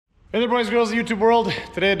Hey there, boys and girls of the YouTube world.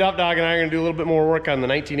 Today, Duff Dog and I are going to do a little bit more work on the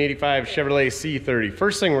 1985 Chevrolet C30.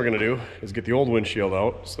 First thing we're going to do is get the old windshield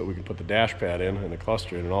out so that we can put the dash pad in and the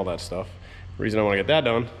cluster in and all that stuff. The reason I want to get that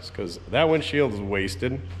done is because that windshield is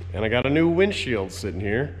wasted, and I got a new windshield sitting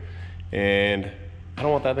here, and I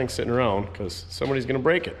don't want that thing sitting around because somebody's going to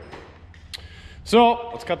break it.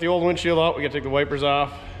 So let's cut the old windshield out. We got to take the wipers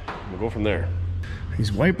off, and we'll go from there.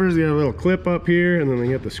 These wipers, they got a little clip up here, and then they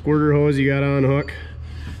got the squirter hose you got on hook.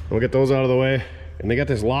 We'll get those out of the way. And they got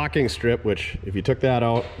this locking strip, which if you took that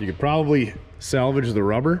out, you could probably salvage the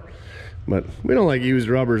rubber, but we don't like used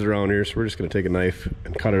rubbers around here, so we're just gonna take a knife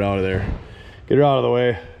and cut it out of there. Get it out of the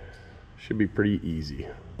way. Should be pretty easy.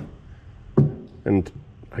 And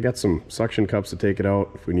I got some suction cups to take it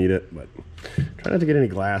out if we need it, but try not to get any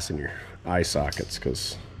glass in your eye sockets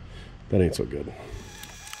because that ain't so good.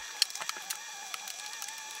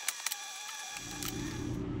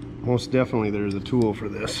 Most definitely there's a tool for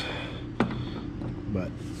this,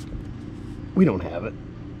 but we don't have it.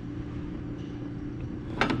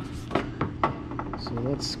 So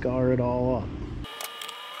let's scar it all up.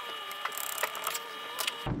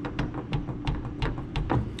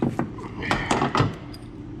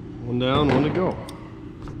 One down, one to go.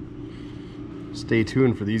 Stay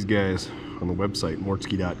tuned for these guys on the website,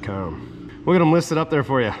 mortske.com. We'll get them listed up there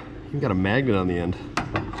for you. You got a magnet on the end.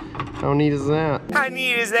 How neat is that? How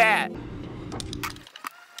neat is that?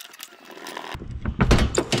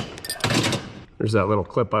 There's that little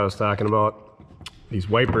clip I was talking about. These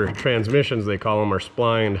wiper transmissions, they call them, are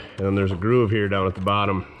splined, and then there's a groove here down at the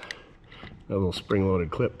bottom. That little spring-loaded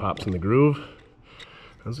clip pops in the groove.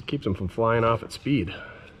 That's what keeps them from flying off at speed.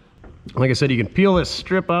 Like I said, you can peel this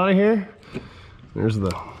strip out of here. There's the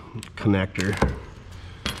connector.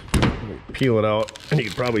 Peel it out, and you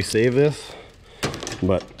could probably save this,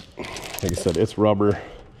 but like I said, it's rubber.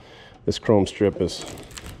 This chrome strip is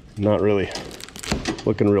not really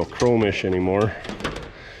looking real chrome-ish anymore.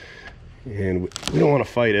 And we don't want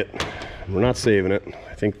to fight it. We're not saving it.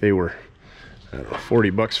 I think they were, I don't know,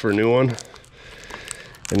 40 bucks for a new one.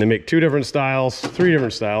 And they make 2 different styles, 3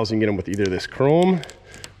 different styles. You can get them with either this chrome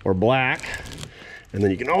or black. And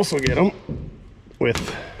then you can also get them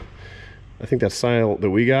with, I think that style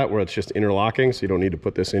that we got where it's just interlocking, so you don't need to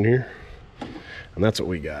put this in here. And that's what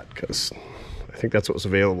we got, because I think that's what was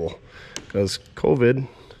available, because COVID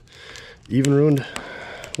even ruined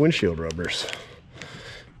windshield rubbers.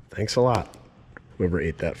 Thanks a lot, whoever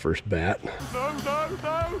ate that first bat. No, no,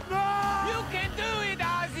 no, no! You can do it,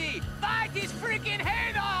 Ozzy! Fight his freaking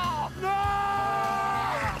head off! No!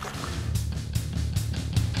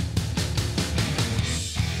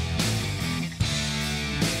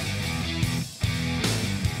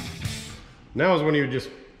 Now is when you just,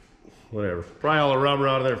 whatever, pry all the rubber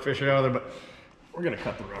out of there, fish it out of there, but we're gonna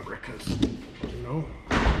cut the rubber because, you know,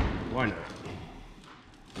 why not?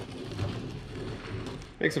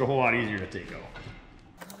 Makes it a whole lot easier to take out.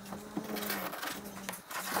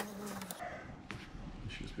 You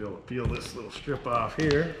should just be able to peel this little strip off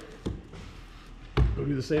here. Go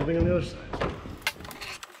do the same thing on the other side.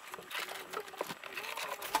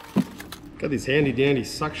 Got these handy dandy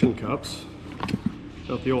suction cups.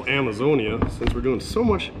 Got the old Amazonia, since we're doing so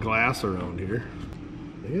much glass around here.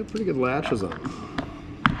 They have pretty good latches on them.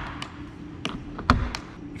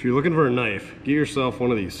 If you're looking for a knife, get yourself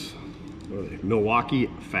one of these, what are they, Milwaukee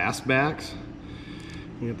fastbacks.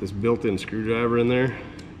 You got this built-in screwdriver in there.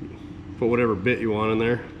 Put whatever bit you want in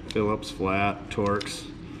there. Phillips, flat, Torx.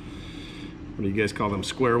 What do you guys call them?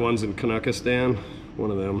 Square ones in Kanakistan?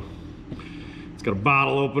 One of them. It's got a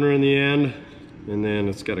bottle opener in the end, and then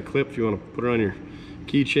it's got a clip if you want to put it on your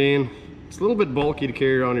keychain. It's a little bit bulky to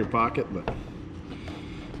carry around your pocket, but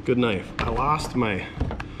good knife. I lost my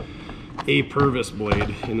A Purvis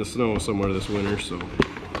blade in the snow somewhere this winter, so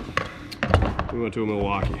we went to a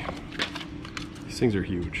Milwaukee. These things are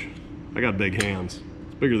huge. I got big hands.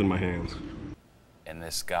 It's bigger than my hands. And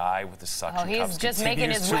this guy with the suction cups, he's just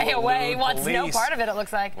making his way away. He wants no part of it, it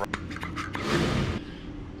looks like.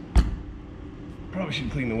 Probably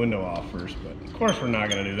should clean the window off first, but of course we're not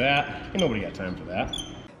gonna do that. Ain't nobody got time for that.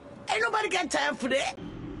 Ain't nobody got time for that.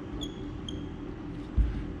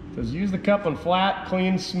 Says use the cup on flat,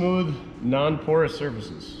 clean, smooth, non-porous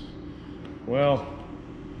surfaces. Well,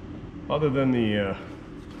 other than the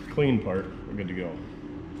clean part, we're good to go.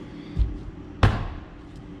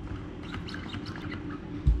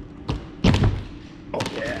 Oh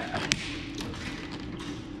yeah.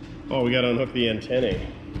 Oh, we gotta unhook the antennae.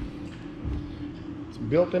 It's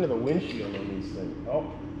built into the windshield on these things.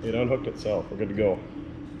 Oh, it unhooked itself. We're good to go.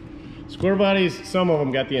 Squarebodies, some of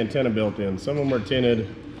them got the antenna built in. Some of them are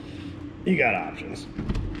tinted. You got options.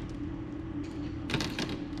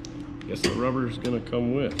 Guess the rubber's gonna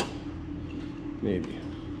come with. Maybe.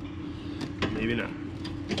 Maybe not.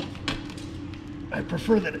 I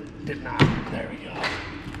prefer that it did not. There we go.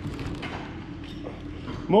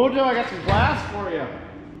 Mojo, I got some glass for you.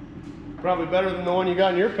 Probably better than the one you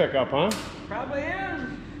got in your pickup, huh? Probably is.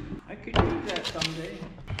 I could use that someday.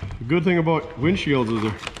 The good thing about windshields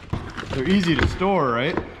is they're easy to store,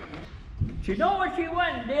 right? You know what she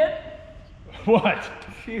went and did? What?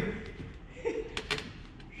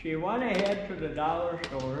 She went ahead to the dollar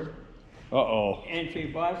store. Uh-oh. And she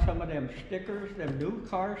bought some of them stickers, them new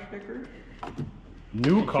car stickers.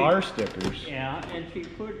 New car stickers? Yeah, and she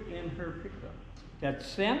put in her pickup. That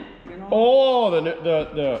scent, you know? Oh,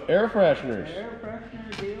 the air fresheners. The air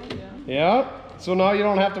freshener deal, yeah. Yeah. So now you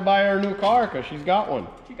don't have to buy her a new car because she's got one.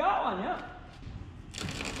 She got one, yeah.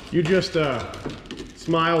 You just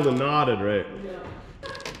smiled and nodded, right? Yeah.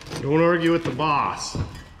 Don't argue with the boss.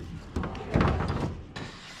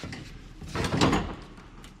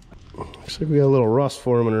 Looks like we got a little rust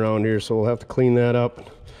forming around here, so we'll have to clean that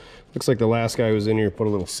up. Looks like the last guy who was in here put a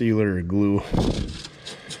little sealer or glue.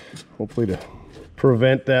 Hopefully to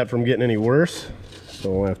prevent that from getting any worse.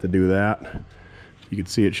 So we'll have to do that. You can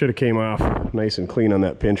see it should have came off nice and clean on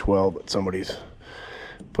that pinch weld, but somebody's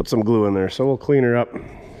put some glue in there. So we'll clean her up.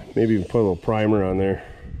 Maybe even put a little primer on there.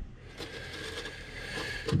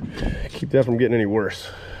 Keep that from getting any worse.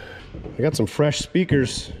 I got some fresh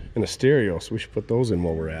speakers and a stereo, so we should put those in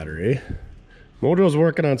while we're at her, eh? Mojo's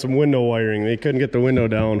working on some window wiring. They couldn't get the window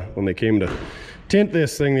down when they came to tint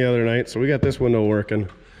this thing the other night, so we got this window working.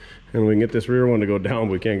 And we can get this rear one to go down,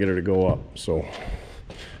 but we can't get her to go up. So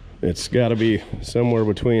it's got to be somewhere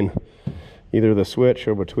between either the switch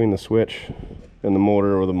or between the switch and the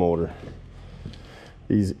motor or the motor.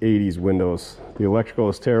 These 80s windows. The electrical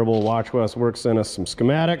is terrible. Watch West Works sent us some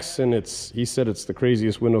schematics, and he said it's the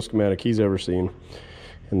craziest window schematic he's ever seen.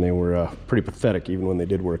 And they were pretty pathetic even when they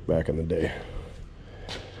did work back in the day.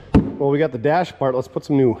 Well, we got the dash part. Let's put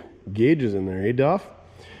some new gauges in there, eh, Duff?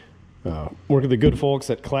 Work with the good folks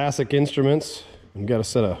at Classic Instruments. We've got a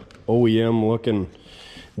set of OEM looking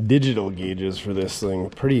digital gauges for this thing.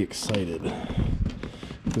 Pretty excited.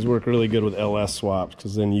 These work really good with LS swaps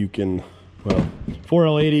because then you can, well,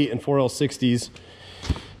 4L80 and 4L60s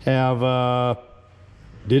have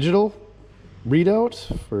digital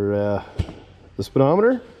readout for the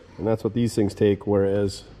speedometer, and that's what these things take,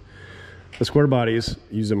 whereas the square bodies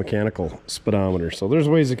use a mechanical speedometer. So there's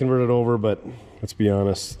ways to convert it over, but let's be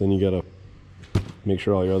honest, then you gotta make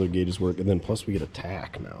sure all your other gauges work, and then plus we get a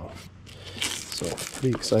tack now. So pretty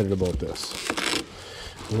excited about this.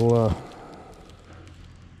 We'll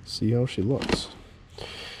see how she looks.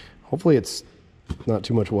 Hopefully it's not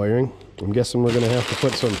too much wiring. I'm guessing we're gonna have to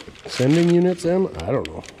put some sending units in. I don't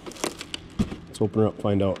know. Let's open her up,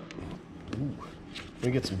 find out. Ooh, we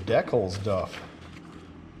get some deck holes, Duff.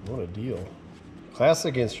 What a deal.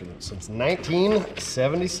 Classic Instruments since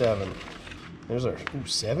 1977. There's our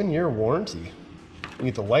 7-year warranty. You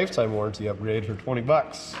get the lifetime warranty upgrade for 20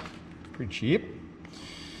 bucks. Pretty cheap.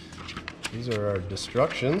 These are our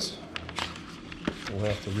destructions. We'll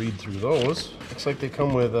have to read through those. Looks like they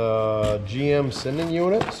come with a GM sending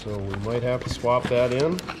unit, so we might have to swap that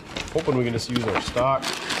in. Hoping we can just use our stock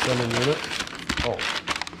sending unit. Oh,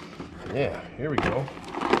 yeah, here we go.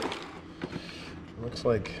 Looks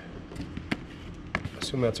like, I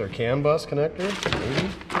assume that's our CAN bus connector, maybe.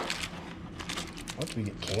 What, do we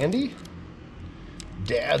get candy?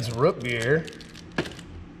 Dad's root beer.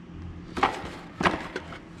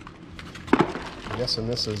 I'm guessing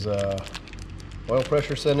this is oil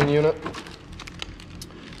pressure sending unit.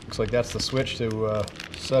 Looks like that's the switch to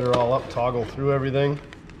set her all up, toggle through everything.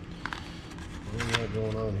 What do we got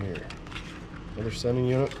going on here? Another sending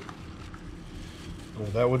unit. Well,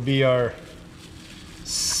 that would be our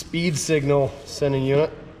speed signal sending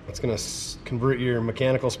unit. It's going to convert your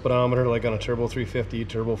mechanical speedometer like on a turbo 350,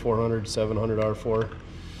 turbo 400, 700 R4.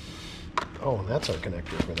 Oh, and that's our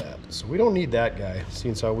connector for that. So we don't need that guy,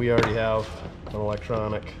 since how we already have an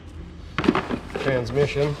electronic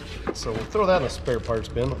transmission. So we'll throw that in a spare parts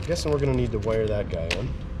bin. I'm guessing we're going to need to wire that guy in.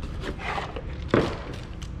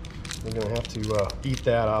 We're going to have to eat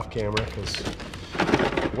that off camera because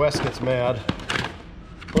Wes gets mad.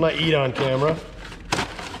 Well, not eat on camera.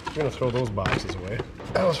 We're going to throw those boxes away.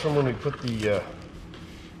 That was from when we put the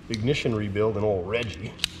ignition rebuild in old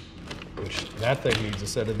Reggie, which that thing needs a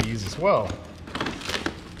set of these as well.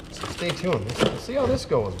 So stay tuned. We'll see how this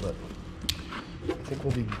goes, but I think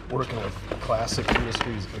we'll be working with Classic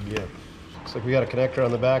Industries again. Looks like we got a connector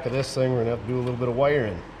on the back of this thing. We're gonna have to do a little bit of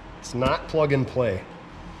wiring. It's not plug and play.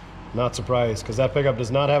 Not surprised, because that pickup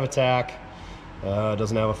does not have a tack,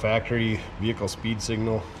 doesn't have a factory vehicle speed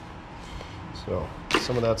signal. So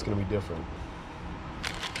some of that's going to be different.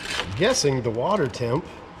 I'm guessing the water temp,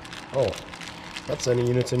 oh, that's sending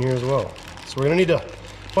units in here as well. So we're going to need to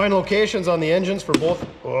find locations on the engines for both,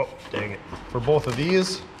 oh, dang it, for both of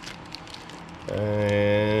these.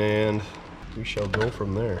 And we shall go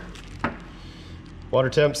from there. Water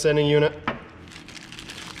temp sending unit,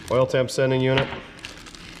 oil temp sending unit.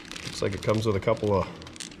 Looks like it comes with a couple of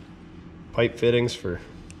pipe fittings for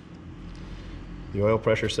the oil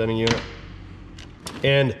pressure sending unit.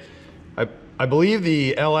 And I believe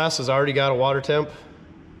the LS has already got a water temp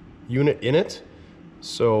unit in it.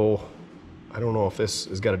 So I don't know if this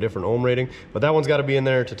has got a different ohm rating, but that one's got to be in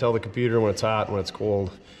there to tell the computer when it's hot, when it's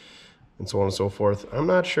cold, and so on and so forth. I'm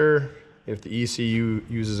not sure if the ECU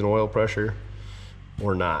uses an oil pressure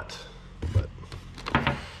or not, but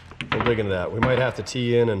we'll dig into that. We might have to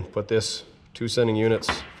tee in and put this 2 sending units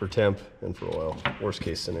for temp and for oil, worst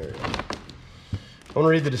case scenario. I'm gonna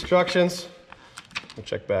read the instructions. We'll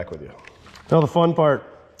check back with you. Now the fun part,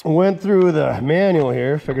 I went through the manual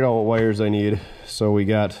here, figured out what wires I need. So we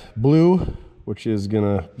got blue, which is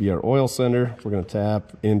gonna be our oil sender. We're gonna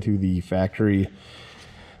tap into the factory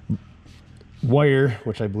wire,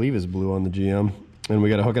 which I believe is blue on the GM. And we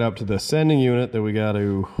gotta hook it up to the sending unit that we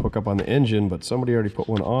gotta hook up on the engine, but somebody already put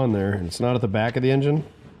one on there, and it's not at the back of the engine,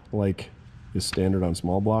 like is standard on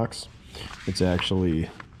small blocks. It's actually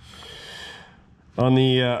on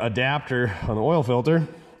the adapter on the oil filter.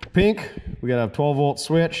 Pink, we gotta have 12-volt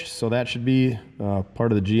switch, so that should be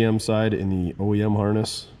part of the GM side in the OEM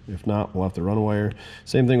harness. If not, we'll have to run a wire.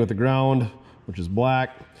 Same thing with the ground, which is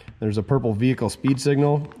black. There's a purple vehicle speed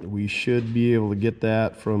signal. We should be able to get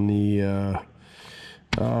that from the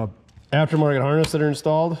aftermarket harness that are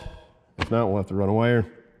installed. If not, we'll have to run a wire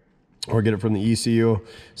or get it from the ECU.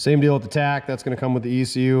 Same deal with the tach, that's gonna come with the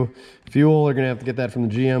ECU. Fuel, they're gonna have to get that from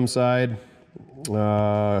the GM side.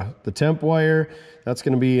 The temp wire, that's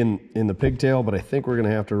going to be in the pigtail, but I think we're going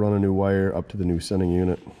to have to run a new wire up to the new sending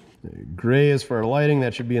unit. Gray is for our lighting,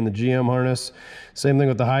 that should be in the GM harness. Same thing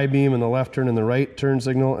with the high beam and the left turn and the right turn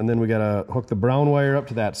signal, and then we got to hook the brown wire up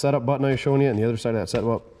to that setup button I was showing you, and the other side of that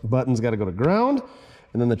setup button's got to go to ground.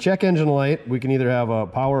 And then the check engine light, we can either have a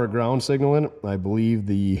power or ground signal in it. I believe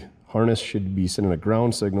the harness should be sending a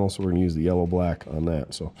ground signal, so we're going to use the yellow-black on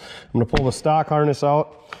that. So I'm going to pull the stock harness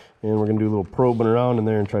out, and we're gonna do a little probing around in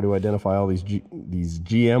there and try to identify all these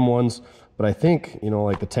GM ones. But I think, you know,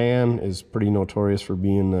 like the tan is pretty notorious for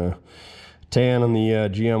being tan on the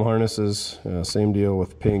GM harnesses. Same deal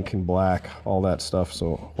with pink and black, all that stuff.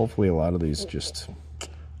 So hopefully a lot of these just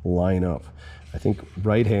line up. I think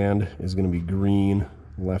right hand is gonna be green,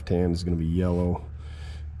 left hand is gonna be yellow.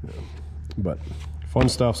 But fun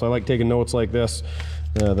stuff, so I like taking notes like this.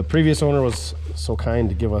 The previous owner was so kind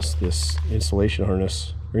to give us this installation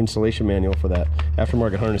harness, or installation manual for that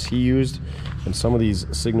aftermarket harness he used, and some of these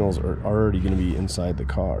signals are already going to be inside the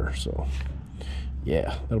car, so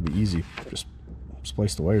yeah, that'll be easy. Just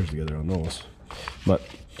splice the wires together on those.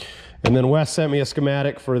 And then Wes sent me a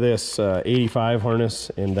schematic for this 85 harness,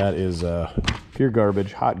 and that is pure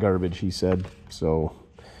garbage, hot garbage, he said. So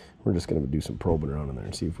we're just going to do some probing around in there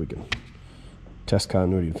and see if we can test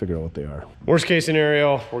continuity and figure out what they are. Worst case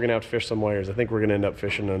scenario, we're gonna have to fish some wires. I think we're gonna end up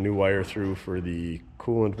fishing a new wire through for the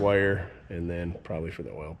coolant wire, and then probably for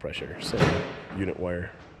the oil pressure unit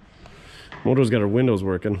wire. Moto's got her windows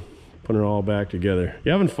working, putting it all back together.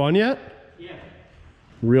 You having fun yet? Yeah.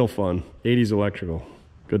 Real fun. 80s electrical.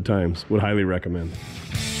 Good times. Would highly recommend.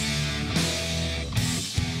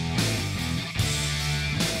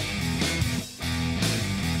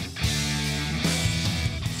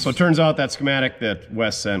 So it turns out that schematic that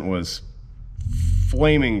Wes sent was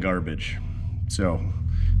flaming garbage. So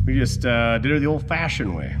we just did it the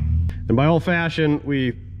old-fashioned way. And by old-fashioned,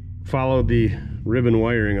 we followed the ribbon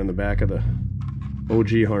wiring on the back of the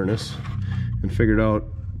OG harness and figured out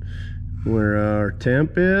where our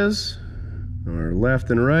temp is, our left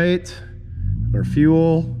and right, our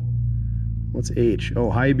fuel, what's H? Oh,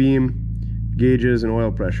 high beam, gauges, and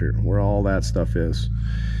oil pressure, where all that stuff is.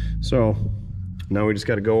 So now we just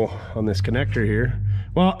got to go on this connector here.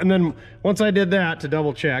 Well, and then once I did that, to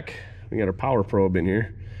double check, we got our power probe in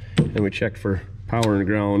here, and we checked for power and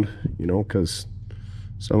ground, you know, because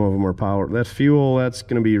some of them are power. That's fuel, that's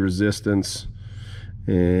going to be resistance,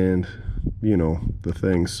 and you know, the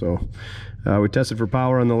things. So we tested for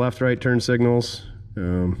power on the left-right turn signals,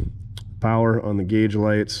 power on the gauge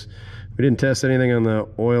lights. We didn't test anything on the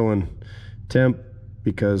oil and temp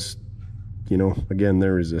because, you know, again,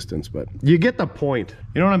 their resistance, but you get the point.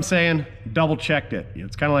 You know what I'm saying? Double checked it.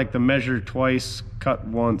 It's kind of like the measure twice, cut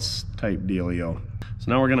once type dealio.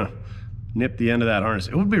 So now we're gonna nip the end of that harness.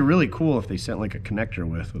 It would be really cool if they sent like a connector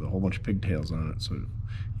with a whole bunch of pigtails on it, so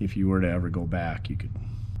if you were to ever go back, you could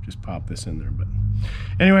just pop this in there. But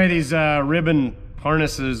anyway, these ribbon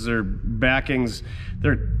harnesses or backings,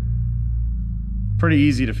 they're pretty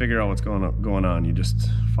easy to figure out what's going on. You just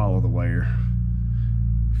follow the wire.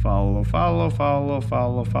 Follow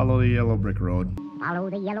the yellow brick road. Follow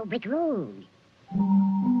the yellow brick road.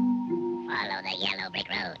 Follow the yellow brick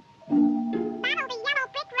road. Follow the yellow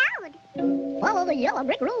brick road. Follow the yellow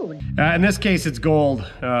brick road. In this case, it's gold.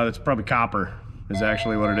 It's probably copper is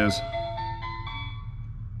actually what it is.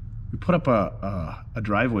 We put up a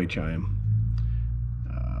driveway chime.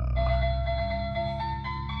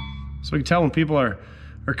 So we can tell when people are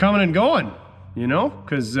coming and going, you know,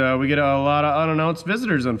 because we get a lot of unannounced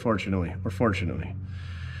visitors, unfortunately, or fortunately.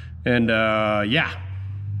 And yeah,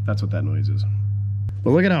 that's what that noise is.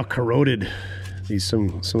 But look at how corroded some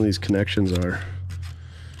of these connections are.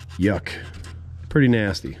 Yuck. Pretty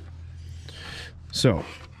nasty. So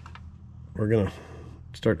we're gonna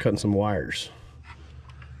start cutting some wires.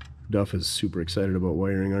 Duff is super excited about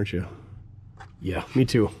wiring, aren't you? Yeah, me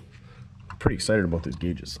too. Pretty excited about these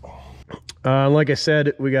gauges. Like I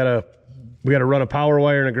said, we gotta run a power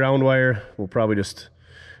wire and a ground wire. We'll probably just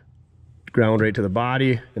ground right to the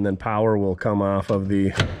body, and then power will come off of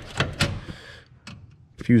the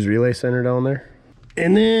fuse relay center down there.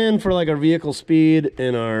 And then for like our vehicle speed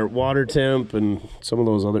and our water temp and some of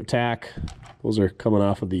those other tack, those are coming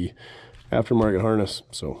off of the aftermarket harness,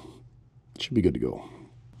 so it should be good to go.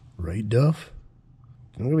 Right, Duff?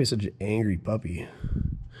 Don't gonna be such an angry puppy.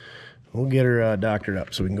 We'll get her doctored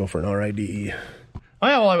up so we can go for an RIDE. Oh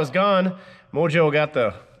yeah, while I was gone, Mojo got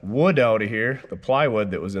the wood out of here, the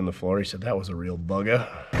plywood that was in the floor. He said that was a real bugger.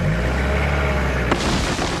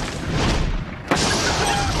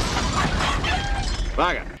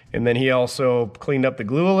 And then he also cleaned up the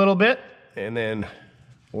glue a little bit and then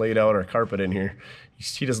laid out our carpet in here.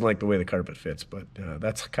 He doesn't like the way the carpet fits, but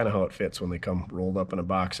that's kind of how it fits when they come rolled up in a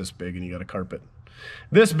box this big and you got a carpet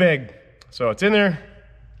this big. So it's in there.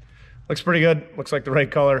 Looks pretty good. Looks like the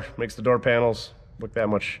right color. Makes the door panels look that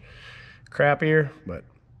much crappier, but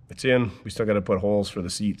it's in. We still got to put holes for the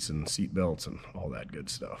seats and seat belts and all that good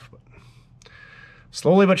stuff. But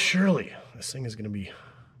slowly but surely, this thing is going to be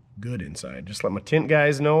good inside. Just let my tint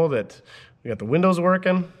guys know that we got the windows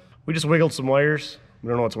working. We just wiggled some wires. We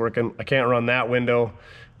don't know what's working. I can't run that window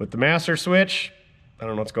with the master switch. I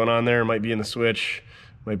don't know what's going on there. It might be in the switch,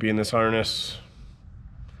 might be in this harness,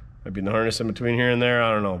 might be in the harness in between here and there.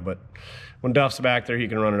 I don't know, but when Duff's back there, he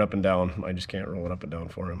can run it up and down. I just can't roll it up and down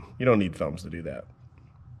for him. You don't need thumbs to do that.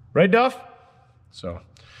 Right, Duff? So,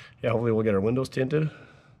 yeah, hopefully we'll get our windows tinted.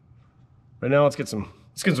 Right now, let's get some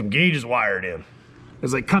gauges wired in.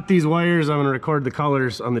 As I cut these wires, I'm gonna record the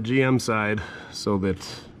colors on the GM side so that,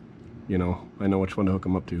 you know, I know which one to hook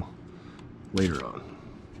them up to later on.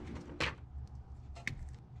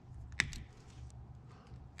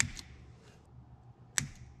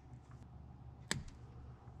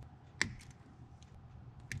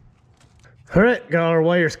 All right, got all our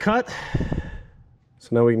wires cut. So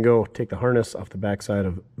now we can go take the harness off the backside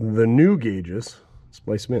of the new gauges,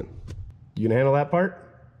 splice them in. You can handle that part?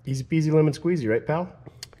 Easy peasy lemon squeezy, right, pal?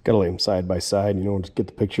 Gotta lay them side by side, you know, just get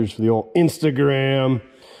the pictures for the old Instagram.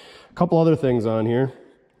 A couple other things on here.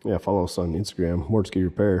 Yeah, follow us on Instagram, Mortske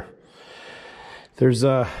Repair. There's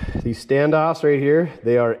these standoffs right here.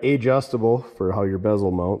 They are adjustable for how your bezel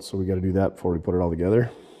mounts, so we gotta do that before we put it all together.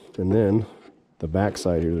 And then the back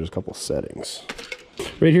side here, there's a couple settings.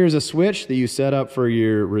 Right here is a switch that you set up for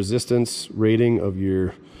your resistance rating of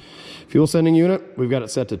your fuel sending unit. We've got it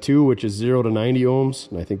set to 2, which is 0 to 90 ohms.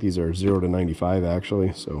 And I think these are 0 to 95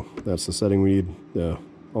 actually. So that's the setting we need.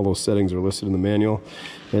 All those settings are listed in the manual.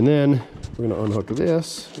 And then we're gonna unhook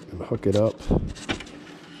this and hook it up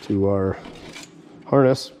to our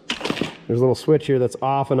harness. There's a little switch here that's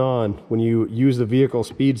off and on. When you use the vehicle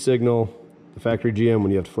speed signal, the factory GM,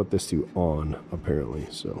 when you have to flip this to on, apparently.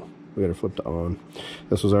 So we got to flip to on.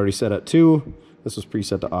 This was already set at 2. This was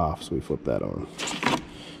preset to off, so we flipped that on.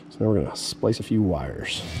 So now we're gonna splice a few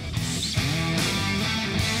wires.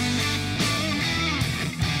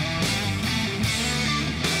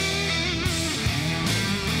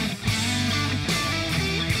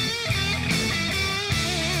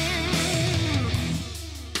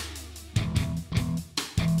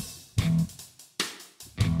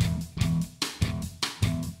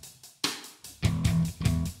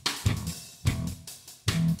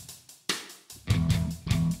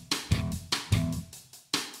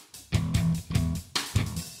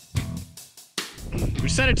 We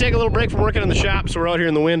decided to take a little break from working in the shop, so we're out here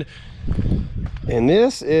in the wind. And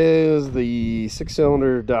this is the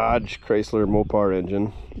 6-cylinder Dodge Chrysler Mopar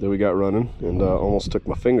engine that we got running, and almost took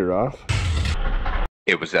my finger off.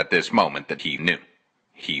 It was at this moment that he knew.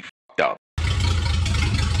 He f***ed up.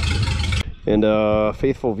 And a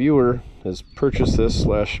faithful viewer has purchased this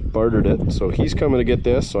 / bartered it, so he's coming to get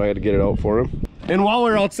this, so I had to get it out for him. And while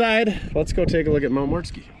we're outside, let's go take a look at Mount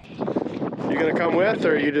Mortske. You gonna come with,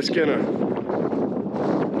 or are you just gonna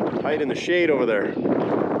hide in the shade over there?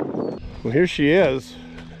 Well, here she is.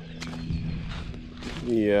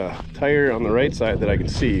 The tire on the right side that I can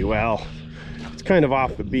see. Well, it's kind of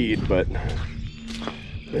off the bead, but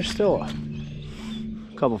there's still a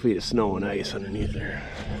couple feet of snow and ice underneath there.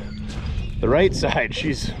 The right side,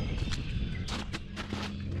 she's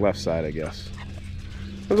left side, I guess.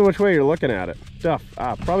 Depends on which way you're looking at it. Duff,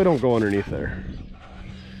 probably don't go underneath there.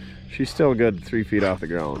 She's still a good 3 feet off the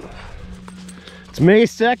ground. It's May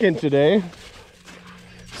 2nd today.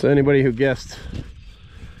 So anybody who guessed,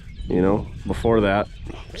 you know, before that,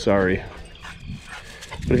 sorry.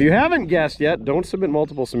 But if you haven't guessed yet, don't submit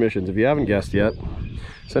multiple submissions. If you haven't guessed yet,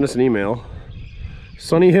 send us an email,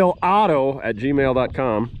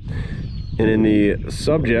 sunnyhillauto@gmail.com, and in the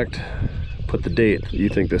subject, put the date that you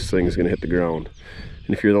think this thing is going to hit the ground.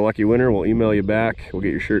 And if you're the lucky winner, we'll email you back, we'll get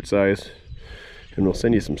your shirt size, and we'll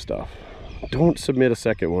send you some stuff. Don't submit a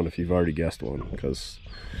second one if you've already guessed one, because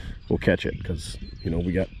we'll catch it, because, you know,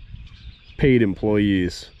 we got paid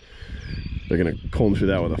employees. They're gonna comb through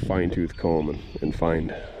that with a fine-tooth comb and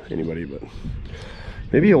find anybody. But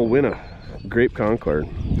maybe you'll win a Grape Concord.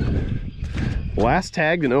 Last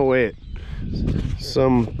tagged in 08.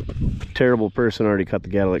 Some terrible person already cut the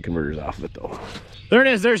catalytic converters off of it though. There it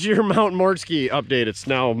is. There's your Mount Mortske update. It's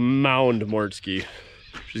now Mound Mortske.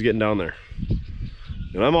 She's getting down there,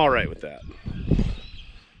 and I'm all right with that,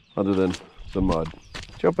 other than the mud.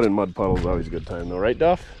 Jumping in mud puddles is always a good time though, right,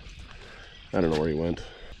 Duff? I don't know where he went.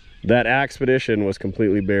 That Expedition was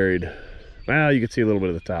completely buried. Well, you could see a little bit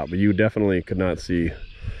of the top, but you definitely could not see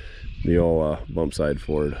the old bump side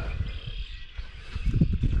Ford.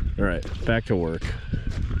 All right, back to work.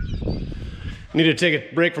 Needed to take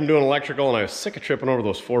a break from doing electrical, and I was sick of tripping over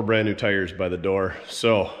those 4 brand new tires by the door.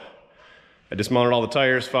 So I dismounted all the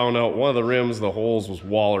tires, found out one of the rims, the holes was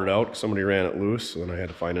wallered out because somebody ran it loose, and then I had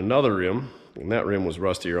to find another rim. And that rim was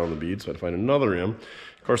rusty around the bead, so I had to find another rim.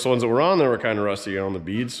 Of course, the ones that were on there were kind of rusty around the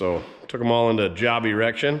bead, so took them all into job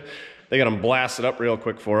erection. They got them blasted up real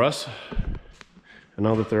quick for us. And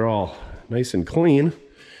now that they're all nice and clean,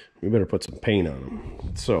 we better put some paint on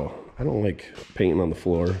them. So I don't like painting on the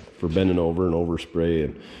floor for bending over and overspray,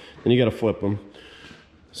 and then you got to flip them.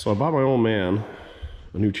 So I bought my old man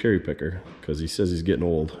a new cherry picker because he says he's getting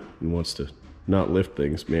old and wants to not lift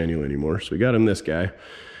things manually anymore. So we got him this guy.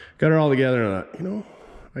 Got it all together, and I thought, you know,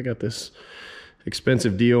 I got this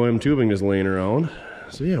expensive DOM tubing just laying around.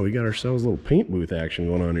 So yeah, we got ourselves a little paint booth action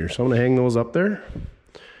going on here. So I'm gonna hang those up there,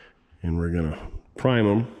 and we're gonna prime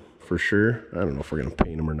them for sure. I don't know if we're gonna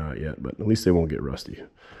paint them or not yet, but at least they won't get rusty.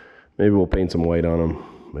 Maybe we'll paint some white on them.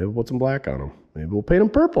 Maybe we'll put some black on them. Maybe we'll paint them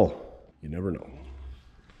purple. You never know.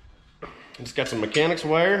 Just got some mechanics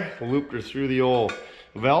wire, looped her through the old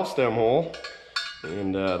valve stem hole.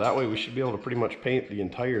 And that way we should be able to pretty much paint the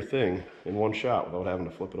entire thing in one shot without having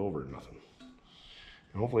to flip it over or nothing.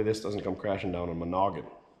 And hopefully this doesn't come crashing down on my noggin,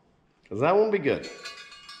 because that won't be good.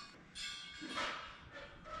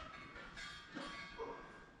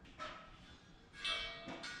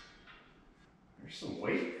 There's some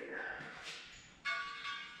weight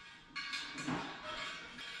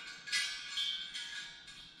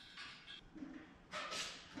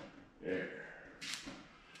there. There.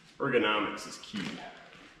 Ergonomics is key.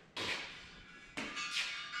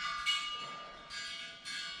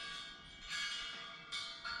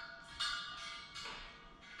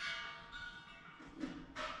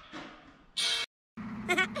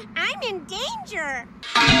 I'm in danger.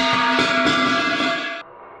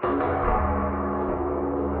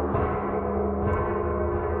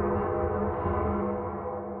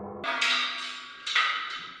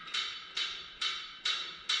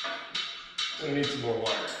 We need some more wire.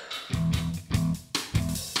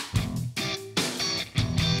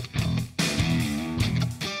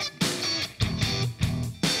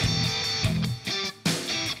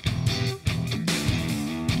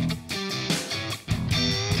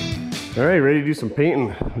 All right, ready to do some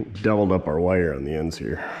painting. We doubled up our wire on the ends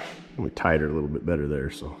here. And we tied her a little bit better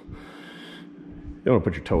there, so you don't want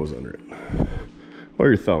to put your toes under it. Or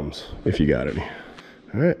your thumbs, if you got any.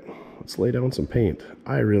 All right, let's lay down some paint.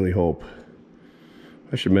 I really hope,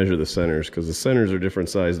 I should measure the centers, because the centers are different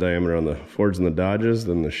size diameter on the Fords and the Dodges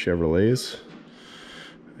than the Chevrolets.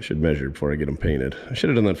 I should measure before I get them painted. I should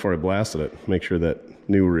have done that before I blasted it. Make sure that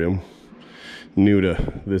new rim, new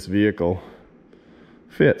to this vehicle,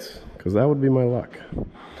 fits, because that would be my luck.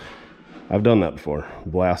 I've done that before.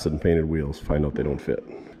 Blasted and painted wheels, find out they don't fit.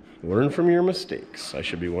 Learn from your mistakes. I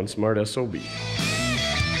should be one smart SOB.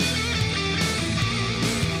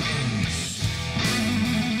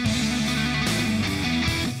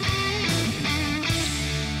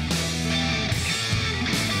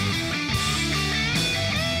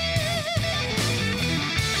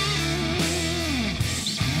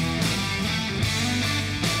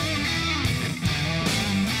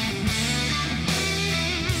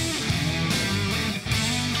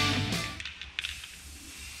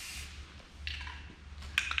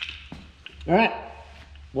 All right,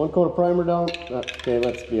 one coat of primer down. Okay,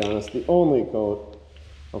 let's be honest, the only coat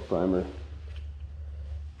of primer.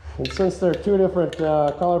 And since they're two different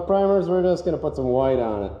color primers, we're just gonna put some white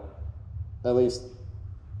on it. At least,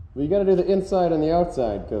 you gotta do the inside and the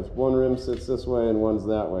outside, because one rim sits this way and one's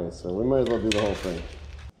that way, so we might as well do the whole thing.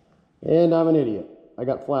 And I'm an idiot. I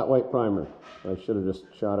got flat white primer. I should have just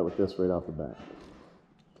shot it with this right off the bat.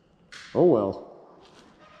 Oh well.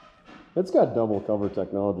 It's got double cover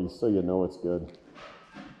technology, so you know it's good.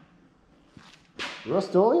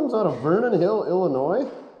 Rust-Oleum's out of Vernon Hill,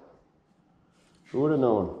 Illinois. Who would have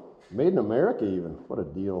known? Made in America even. What a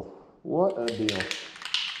deal. What a deal.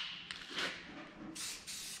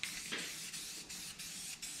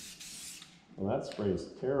 Well, that spray is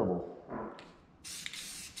terrible.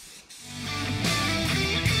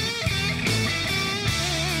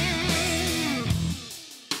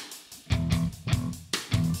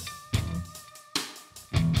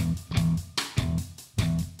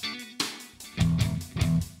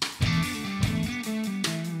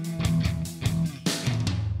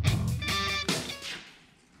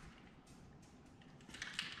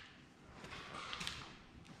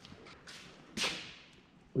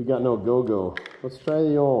 We got no go-go. Let's try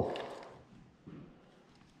the old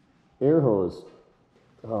air hose.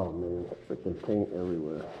 Oh man, freaking paint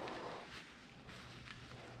everywhere.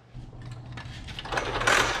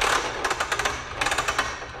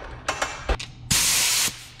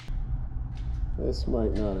 This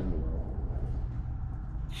might not end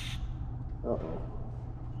well. Uh-oh.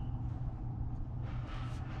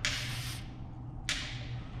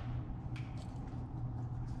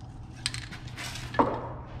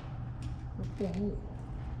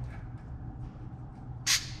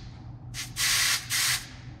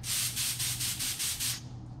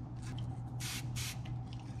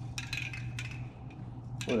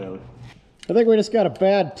 Whatever. I think we just got a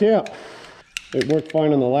bad tip. It worked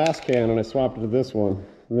fine on the last can and I swapped it to this one.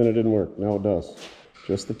 And then it didn't work. Now it does.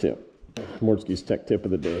 Just the tip. Mortske's tech tip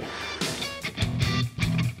of the day.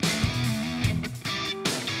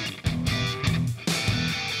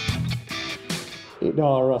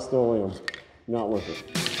 $8 Rust-Oleum. Not worth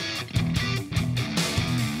it.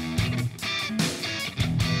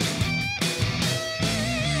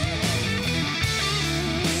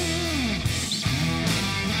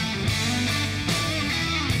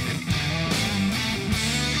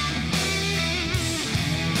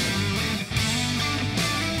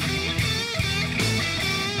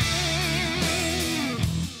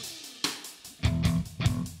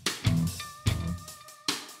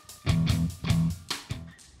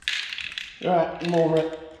 All right, I'm over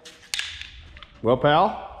it. Well,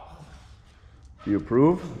 pal, do you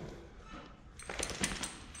approve?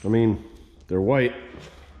 I mean, they're white.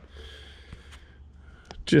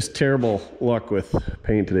 Just terrible luck with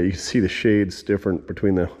paint today. You can see the shades different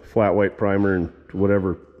between the flat white primer and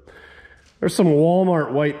whatever. There's some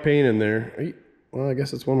Walmart white paint in there. Well, I guess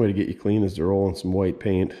that's one way to get you clean is to roll in some white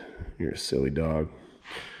paint. You're a silly dog.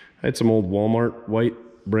 I had some old Walmart white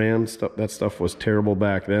brand stuff. That stuff was terrible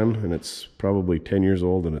back then, and it's probably 10 years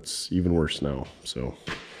old, and it's even worse now. So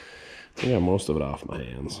I got most of it off my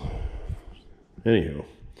hands. Anywho,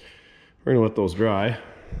 we're gonna let those dry.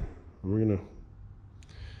 We're gonna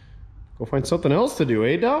go find something else to do,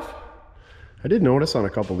 eh, Duff? I did notice on a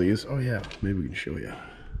couple of these. Oh yeah, maybe we can show you.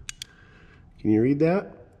 Can you read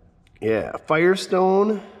that? Yeah,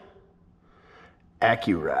 Firestone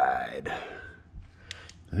AccuRide.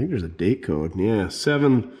 I think there's a date code. Yeah,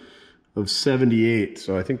 7 of 78.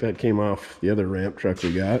 So I think that came off the other ramp truck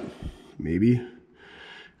we got. Maybe.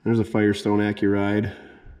 There's a Firestone AccuRide.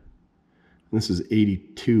 This is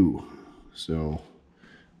 82. So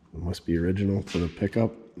it must be original for the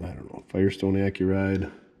pickup. I don't know. Firestone AccuRide.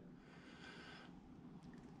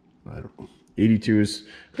 I don't know. 82 is,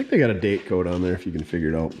 I think they got a date code on there if you can figure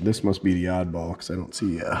it out. This must be the oddball because I don't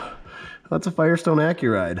see, that's a Firestone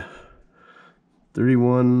AccuRide.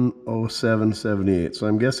 310778. So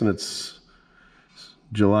I'm guessing it's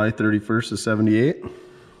July 31st of 78.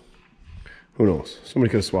 Who knows?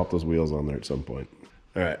 Somebody could have swapped those wheels on there at some point.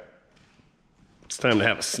 All right. It's time to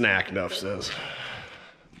have a snack, Duff says.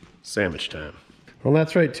 Sandwich time. Well,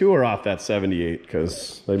 that's right. Two are off that 78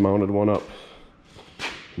 because they mounted one up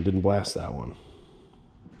and didn't blast that one.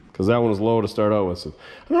 Because that one was low to start out with. So, I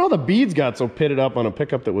don't know how the beads got so pitted up on a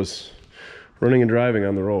pickup that was running and driving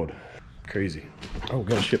on the road. Crazy. Oh,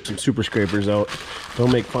 gotta ship some super scrapers out.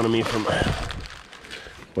 Don't make fun of me from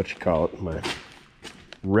what you call it, my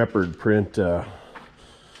Reppard print.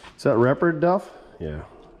 Is that Reppard, Duff? Yeah,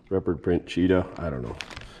 Reppard print cheetah. I don't know.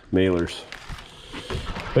 Mailers.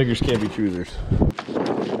 Beggars can't be choosers.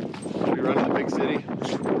 Should we run to the big city? Go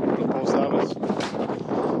to the post office?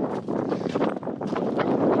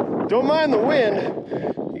 Don't mind the wind.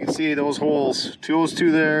 You can see those holes. Those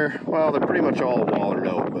two there, well, they're pretty much all wallered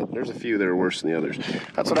out, but there's a few that are worse than the others.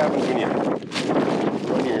 That's what happens when you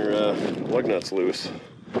run your lug nuts loose.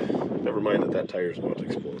 Never mind that tire's about to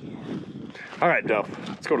explode. All right, Duff,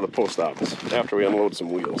 let's go to the post office after we unload some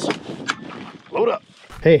wheels. Load up.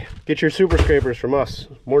 Hey, get your super scrapers from us,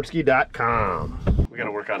 mortske.com. We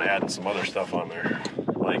gotta work on adding some other stuff on there.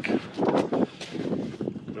 Like, we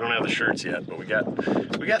don't have the shirts yet, but we got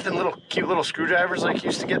them little cute little screwdrivers like you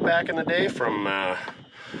used to get back in the day from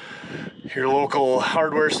your local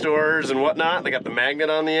hardware stores and whatnot. They got the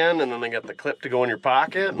magnet on the end, and then they got the clip to go in your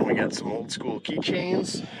pocket, and we got some old school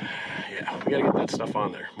keychains. Yeah, we gotta get that stuff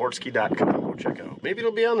on there. mortske.com, go check it out. Maybe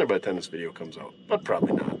it'll be on there by the time this video comes out, but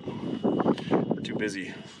probably not. We're too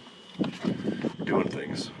busy doing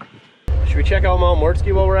things. Should we check out Mount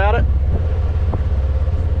Mortske while we're at it?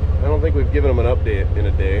 I don't think we've given them an update in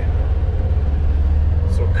a day.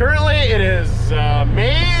 So currently it is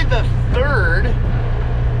May the 3rd,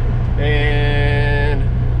 and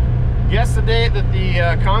guess the date that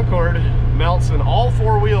the Concord melts and all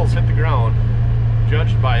 4 wheels hit the ground,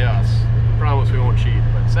 judged by us. I promise we won't cheat,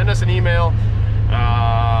 but send us an email,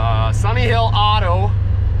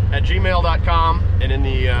 sunnyhillauto@gmail.com, and in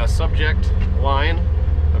the subject line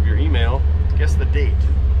of your email, guess the date.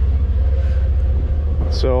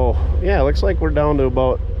 So yeah, it looks like we're down to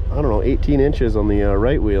about, I don't know, 18 inches on the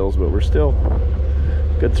right wheels, but we're still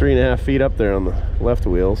good 3.5 feet up there on the left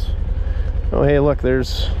wheels. Oh hey, look,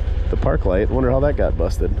 there's the park light. Wonder how that got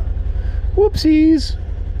busted. Whoopsies.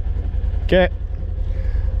 Okay,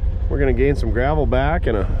 we're gonna gain some gravel back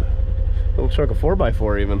and a little chunk of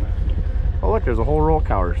 4x4 even. Oh look, there's a whole row of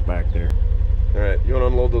cowers back there. All right, you wanna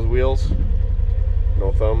unload those wheels?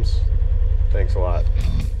 No thumbs? Thanks a lot.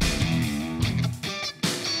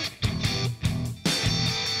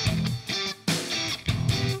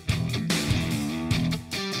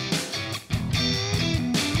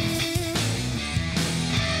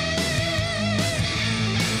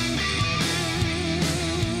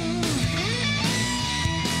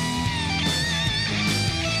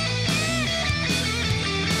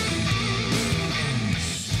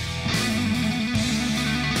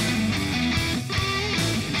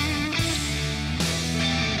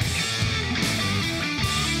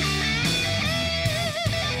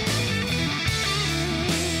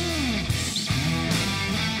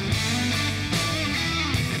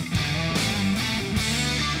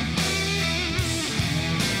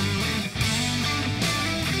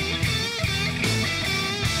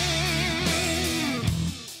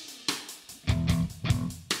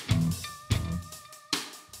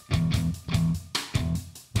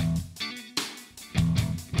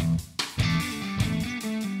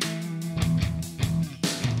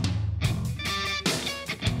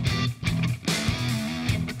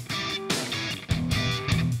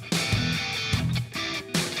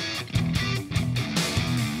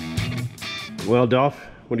 Well, Duff,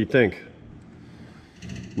 what do you think?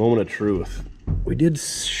 Moment of truth. We did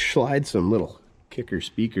slide some little kicker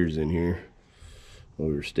speakers in here while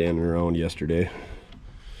we were standing around yesterday.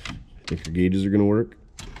 Think your gauges are gonna work?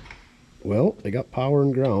 Well, they got power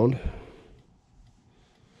and ground.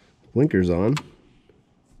 Blinkers on.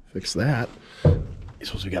 Fix that. You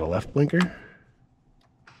suppose we got a left blinker?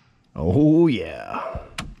 Oh yeah.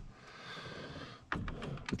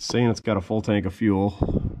 It's saying it's got a full tank of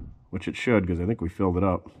fuel, which it should, because I think we filled it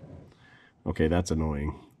up. Okay, that's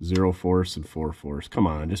annoying. 0 force and 4 force. Come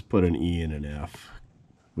on, just put an E and an F.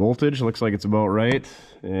 Voltage looks like it's about right.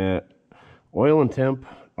 Oil and temp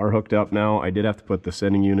are hooked up now. I did have to put the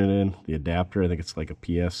sending unit in, the adapter. I think it's like a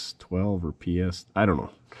PS12 or PS, I don't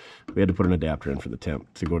know. We had to put an adapter in for the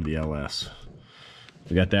temp to go to the LS.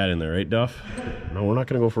 We got that in there, right, Duff? No, we're not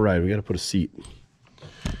gonna go for a ride. We gotta put a seat.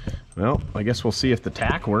 Well, I guess we'll see if the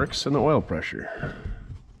tack works and the oil pressure.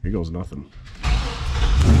 Here goes nothing.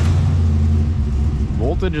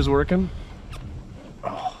 voltage is working.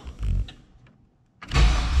 Oh.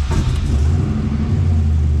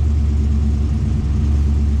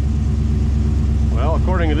 Well,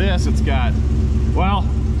 according to this, it's got, well,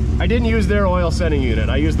 I didn't use their oil sending unit.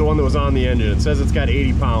 I used the one that was on the engine. It says it's got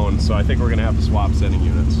 80 pounds, so I think we're gonna have to swap sending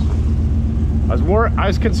units. I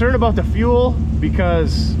was concerned about the fuel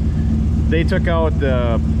because they took out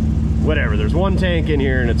the, whatever, there's one tank in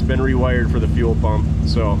here and it's been rewired for the fuel pump.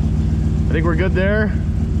 So I think we're good there.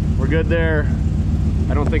 We're good there.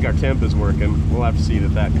 I don't think our temp is working. We'll have to see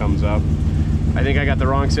that that comes up. I think I got the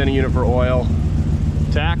wrong sending unit for oil.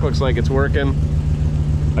 Tack looks like it's working.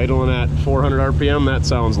 Idling at 400 RPM, that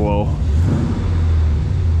sounds low.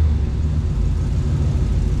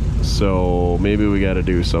 So maybe we got to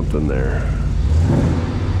do something there.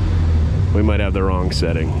 We might have the wrong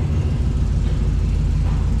setting.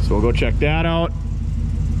 So we'll go check that out.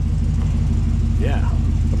 Yeah,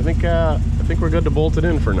 but I think we're good to bolt it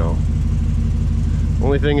in for now.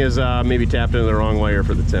 Only thing is maybe tapped into the wrong wire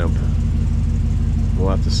for the temp. We'll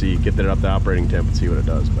have to see, get that up to operating temp and see what it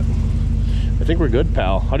does, but I think we're good,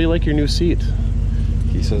 pal. How do you like your new seat?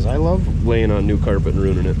 He says, I love laying on new carpet and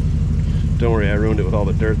ruining it. Don't worry, I ruined it with all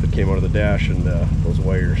the dirt that came out of the dash and those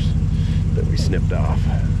wires that we snipped off.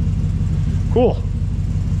 Cool.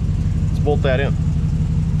 Let's bolt that in.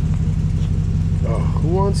 Oh, who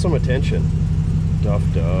wants some attention? Duff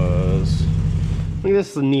does. Look,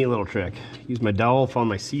 this is a neat little trick. Use my dowel, found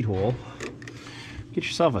my seat hole. Get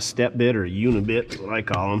yourself a step bit or a unibit, is what I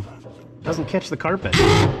call them. Doesn't catch the carpet.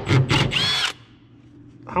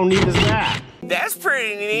 How neat is that? That's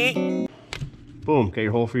pretty neat. Boom, got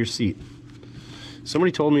your hole for your seat.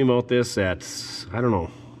 Somebody told me about this at, I don't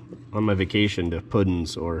know, on my vacation to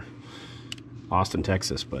Puddin's or Austin,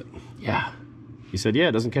 Texas, but yeah. He said, yeah,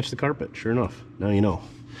 it doesn't catch the carpet. Sure enough. Now you know.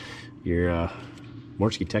 Your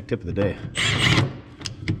Mortske tech tip of the day.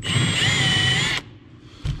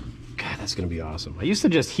 God, that's gonna be awesome. I used to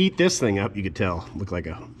just heat this thing up, you could tell. Look like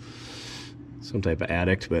some type of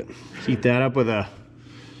addict, but heat that up with a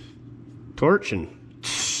torch and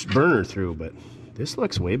burner through, but this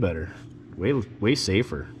looks way better. Way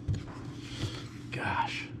safer.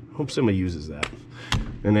 Gosh, hope somebody uses that.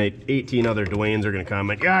 And 18 other Dwaynes are gonna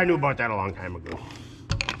comment, yeah, I knew about that a long time ago.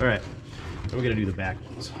 All right, then we're gonna do the back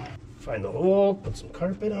ones. Find the hole, put some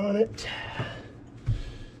carpet on it.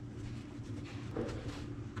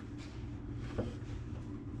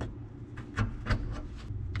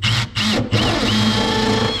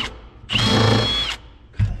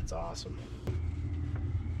 That's awesome.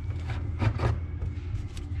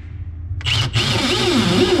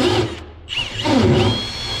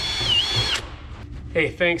 Hey,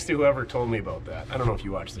 thanks to whoever told me about that. I don't know if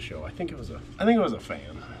you watched the show. I think it was a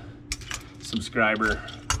fan, subscriber,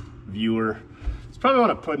 viewer. It's probably one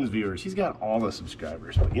of Puddin's viewers. He's got all the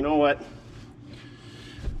subscribers, but you know what?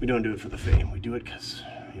 We don't do it for the fame. We do it because,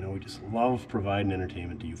 you know, we just love providing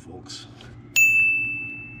entertainment to you folks.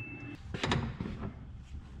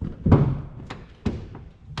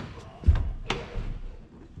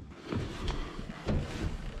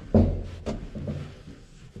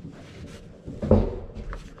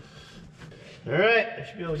 All right, I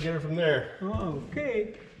should be able to get her from there.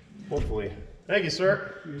 Okay. Hopefully. Thank you,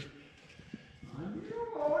 sir.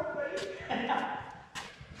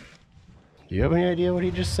 Do you have any idea what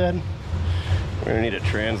he just said? We're gonna need a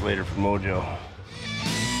translator for Mojo.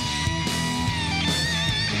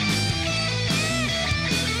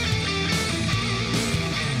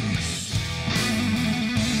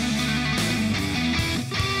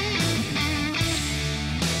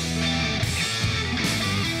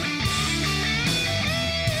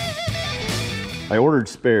 I ordered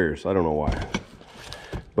spares, I don't know why.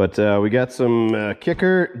 But we got some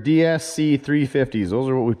Kicker DSC 350s. Those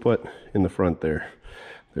are what we put in the front there.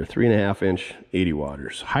 They're 3.5 inch 80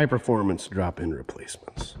 watters. High performance drop-in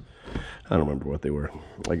replacements. I don't remember what they were.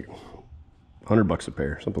 Like $100 a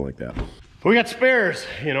pair, something like that. We got spares,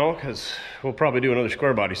 you know, because we'll probably do another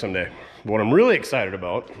Squarebody someday. But what I'm really excited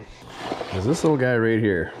about is this little guy right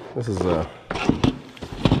here. This is a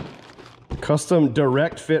custom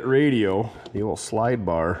direct fit radio, the old slide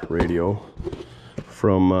bar radio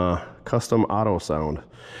from Custom Auto Sound.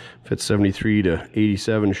 Fits 73 to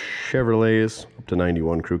 87 Chevrolets, up to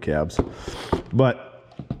 91 crew cabs.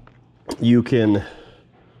 But you can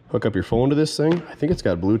hook up your phone to this thing. I think it's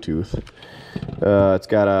got Bluetooth. It's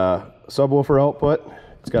got a subwoofer output.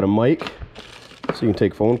 It's got a mic, so you can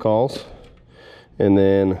take phone calls. And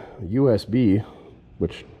then USB,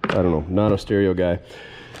 which, I don't know, not a stereo guy.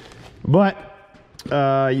 But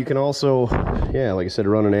You can also, yeah, like I said,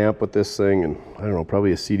 run an amp with this thing, and I don't know,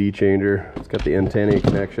 probably a CD changer. It's got the N10A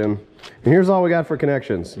connection. And here's all we got for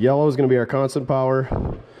connections. Yellow is going to be our constant power.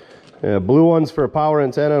 Blue one's for a power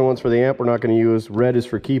antenna, and one's for the amp we're not going to use. Red is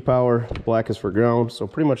for key power. Black is for ground. So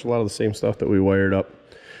pretty much a lot of the same stuff that we wired up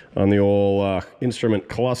on the old instrument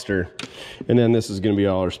cluster. And then this is going to be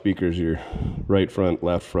all our speakers, your right front,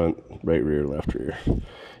 right rear, left rear.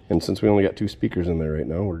 And since we only got 2 speakers in there right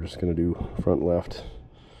now, we're just going to do front left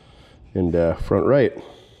and front right.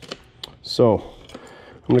 So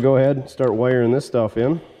I'm going to go ahead and start wiring this stuff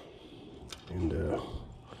in, and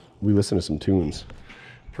we listen to some tunes.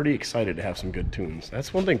 Pretty excited to have some good tunes.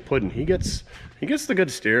 That's one thing Puddin', he gets the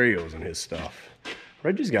good stereos in his stuff.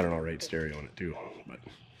 Reggie's got an alright stereo in it too, but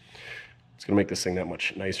it's gonna make this thing that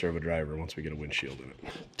much nicer of a driver once we get a windshield in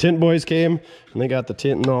it. Tint boys came and they got the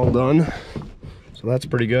tinting all done, so that's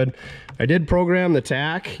pretty good. I did program the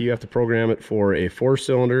tach. You have to program it for a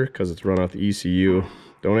 4-cylinder because it's run off the ECU.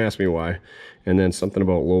 Don't ask me why. And then something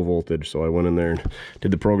about low voltage, so I went in there and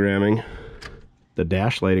did the programming. The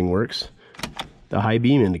dash lighting works. The high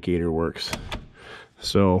beam indicator works.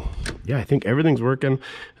 So yeah, I think everything's working.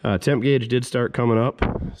 Temp gauge did start coming up,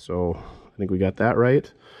 so I think we got that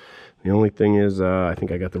right. The only thing is I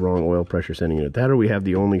think I got the wrong oil pressure setting in it. That, or we have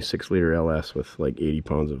the only 6-liter LS with like 80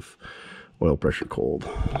 pounds of oil pressure cold.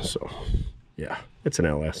 So yeah, it's an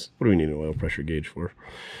LS. What do we need an oil pressure gauge for?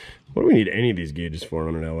 What do we need any of these gauges for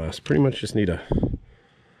on an LS? Pretty much just need a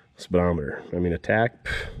speedometer. I mean, a tach,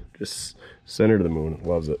 just send her to the moon.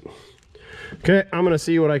 Loves it. Okay, I'm gonna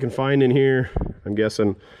see what I can find in here. I'm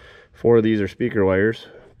guessing 4 of these are speaker wires,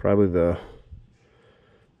 probably the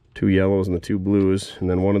 2 yellows and the 2 blues, and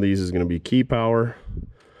then one of these is gonna be key power,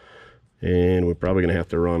 and we're probably gonna have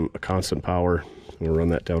to run a constant power. We'll run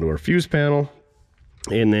that down to our fuse panel,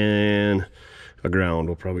 and then a ground.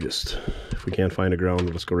 We'll probably just, if we can't find a ground,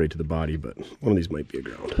 we'll just go right to the body, but one of these might be a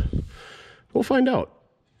ground. We'll find out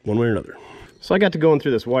one way or another. So I got to going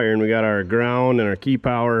through this wire, and we got our ground and our key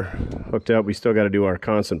power hooked up. We still got to do our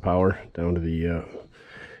constant power down to the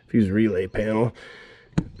fuse relay panel.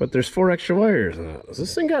 But there's 4 extra wires. Does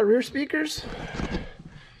this thing got rear speakers?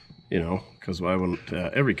 You know, because why wouldn't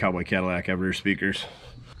every cowboy Cadillac have rear speakers?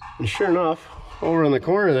 And sure enough, over in the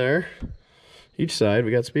corner there, each side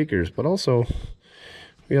we got speakers, but also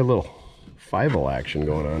we got a little 5-volt action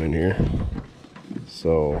going on in here.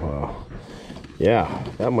 So yeah,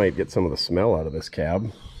 that might get some of the smell out of this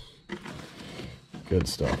cab. Good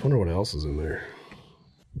stuff. Wonder what else is in there.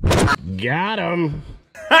 Got him!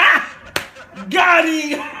 Got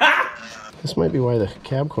him! This might be why the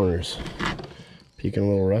cab corner's peeking a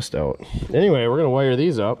little rust out. Anyway, we're gonna wire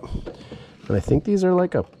these up, and I think these are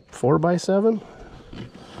like a 4x7.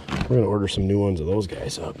 We're gonna order some new ones of those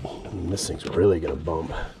guys up, and this thing's really gonna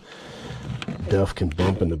bump. Duff can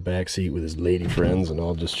bump in the back seat with his lady friends, and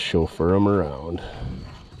I'll just chauffeur him around.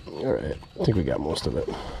 All right, I think we got most of it.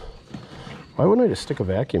 Why wouldn't I just stick a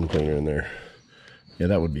vacuum cleaner in there? Yeah,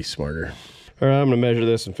 that would be smarter. All right, I'm gonna measure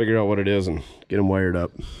this and figure out what it is and get them wired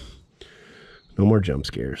up. No more jump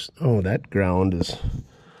scares. Oh, that ground is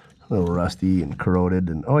a little rusty and corroded,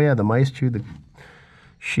 and oh yeah, the mice chewed the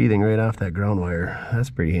sheathing right off that ground wire.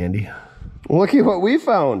 That's pretty handy. Look at what we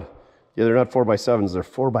found. Yeah, they're not 4x7s, they're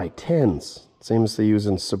 4x10s. Same as they use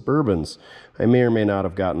in Suburbans. I may or may not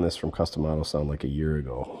have gotten this from Custom Auto Sound like a year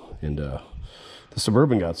ago. And the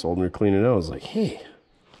Suburban got sold, and we were cleaning it out. I was like, hey,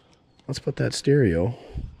 let's put that stereo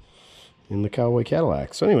in the Cowboy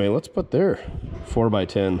Cadillac. So anyway, let's put their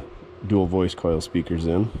 4x10 dual voice coil speakers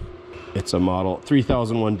in. It's a model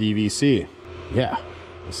 3001 DVC. Yeah,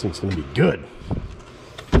 this thing's gonna be good.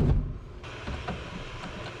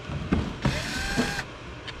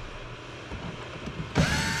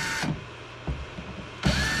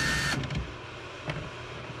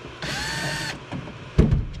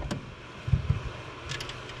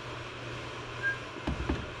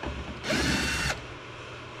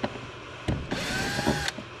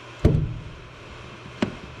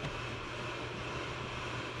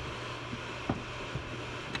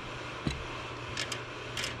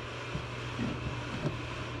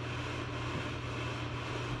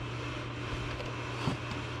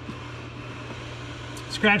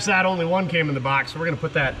 Scratch that, only one came in the box, so we're going to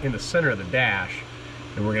put that in the center of the dash,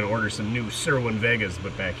 and we're going to order some new Sirwin Vegas to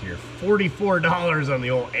put back here. $44 on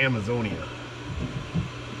the old Amazonia.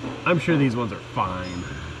 I'm sure these ones are fine.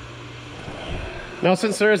 Now,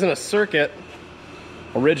 since there isn't a circuit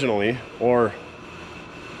originally or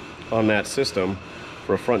on that system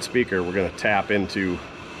for a front speaker, we're going to tap into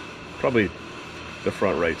probably the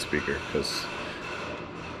front right speaker, because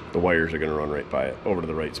the wires are going to run right by it over to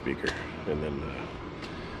the right speaker, and then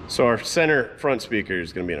So our center front speaker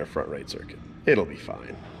is going to be in our front right circuit. It'll be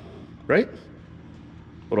fine, right?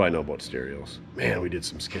 What do I know about stereos? Man, we did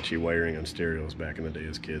some sketchy wiring on stereos back in the day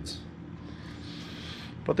as kids.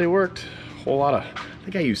 But they worked. A whole lot of, I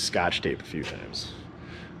think I used Scotch tape a few times.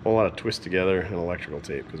 A whole lot of twist together and electrical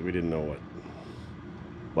tape because we didn't know what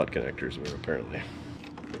butt connectors were apparently.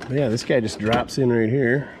 But yeah, this guy just drops in right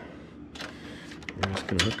here. We're just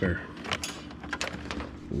gonna hook our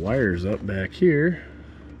wires up back here.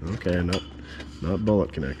 Okay, not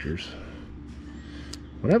bullet connectors.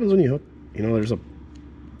 What happens when you hook, you know, there's a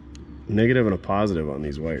negative and a positive on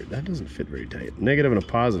these wires. That doesn't fit very tight. Negative and a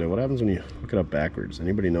positive. What happens when you hook it up backwards?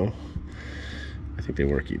 Anybody know? I think they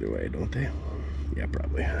work either way, don't they? Yeah,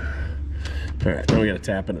 probably. All right, now we gotta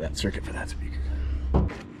tap into that circuit for that speaker.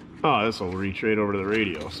 Oh, this will reach right over to the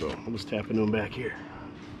radio, so I'll just tap into them back here.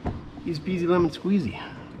 Easy peasy lemon squeezy.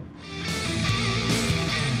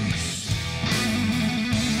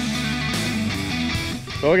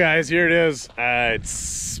 So guys, here it is.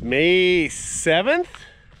 It's May 7th.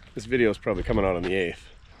 This video is probably coming out on the 8th.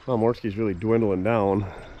 Well, Mortske's really dwindling down.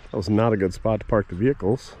 That was not a good spot to park the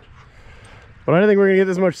vehicles. But I didn't think we were gonna get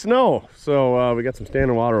this much snow. So we got some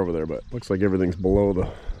standing water over there, but looks like everything's below the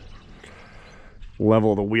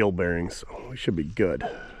level of the wheel bearings. So we should be good.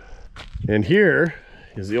 And here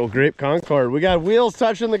is the old Grape Concord. We got wheels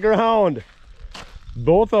touching the ground.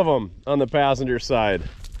 Both of them on the passenger side.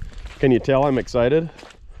 Can you tell I'm excited?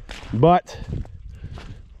 But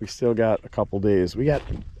we still got a couple days. We got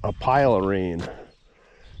a pile of rain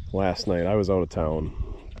last night. I was out of town,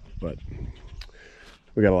 but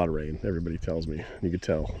we got a lot of rain. Everybody tells me. You can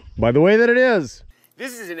tell by the way that it is.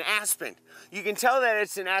 This is an aspen. You can tell that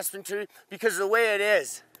it's an aspen tree because of the way it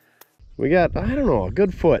is. We got, I don't know, a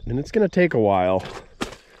good foot, and it's gonna take a while.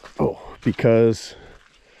 Oh, because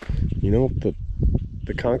you know the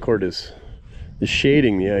Concord is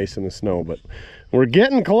shading the ice and the snow, but we're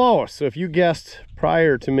getting close. So if you guessed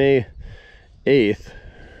prior to May 8th,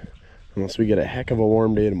 unless we get a heck of a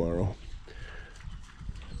warm day tomorrow,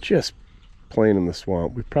 just playing in the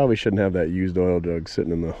swamp. We probably shouldn't have that used oil jug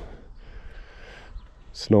sitting in the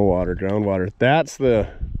snow water, groundwater. That's the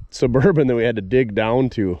Suburban that we had to dig down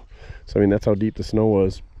to. So I mean, that's how deep the snow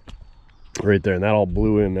was right there, and that all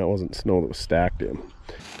blew in. That wasn't snow that was stacked in.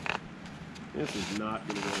 This is not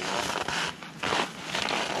gonna go well.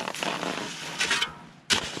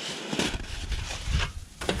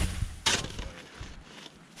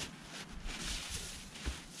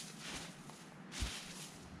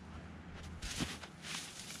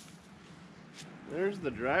 There's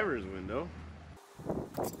the driver's window. Oh,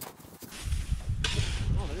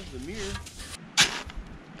 there's the mirror.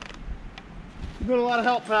 You've been a lot of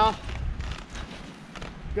help, pal.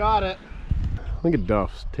 Got it. Look at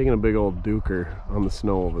Duff's taking a big old duker on the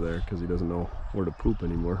snow over there because he doesn't know where to poop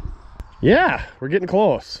anymore. Yeah, we're getting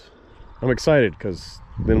close. I'm excited because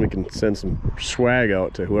then we can send some swag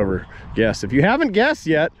out to whoever guessed. If you haven't guessed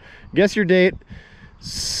yet, guess your date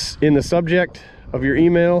in the subject of your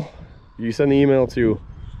email. You send the email to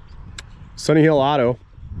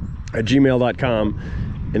sunnyhillauto@gmail.com,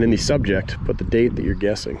 and in the subject put the date that you're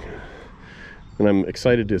guessing. And I'm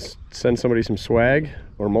excited to send somebody some swag,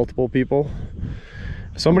 or multiple people.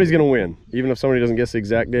 Somebody's gonna win. Even if somebody doesn't guess the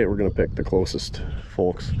exact date, we're gonna pick the closest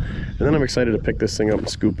folks. And then I'm excited to pick this thing up and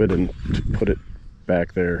scoop it and put it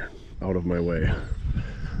back there out of my way.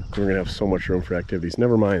 We're gonna have so much room for activities.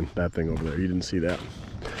 Never mind that thing over there, you didn't see that.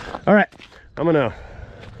 All right, I'm gonna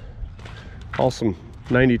haul some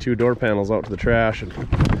 92 door panels out to the trash and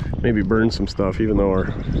maybe burn some stuff, even though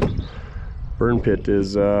our burn pit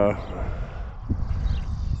is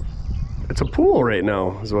it's a pool right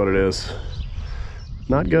now is what it is.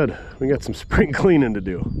 Not good. We got some spring cleaning to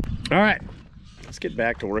do. All right, let's get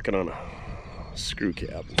back to working on a screw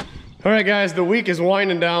cap. All right guys, the week is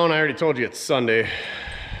winding down. I already told you it's Sunday.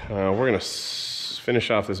 We're gonna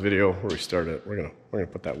finish off this video where we started. We're gonna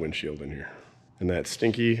put that windshield in here, and that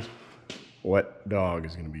stinky wet dog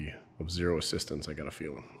is gonna be of zero assistance, I got a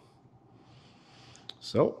feeling.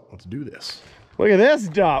 So let's do this. Look at this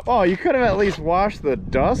Duff. Oh, you could have at least washed the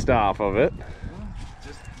dust off of it.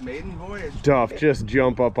 Just maiden voyage. Duff, just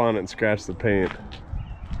jump up on it and scratch the paint.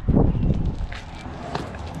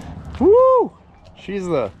 Woo! She's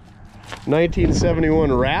the 1971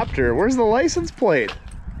 Raptor. Where's the license plate?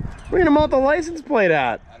 Where are you gonna mount the license plate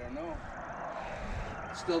at? I don't know.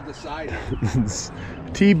 Still deciding.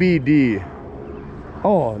 TBD.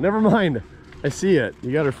 Oh, never mind. I see it.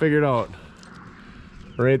 You got her figured out.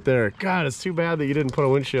 Right there. God, it's too bad that you didn't put a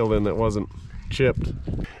windshield in that wasn't chipped.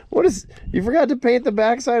 What is, you forgot to paint the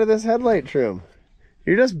backside of this headlight trim.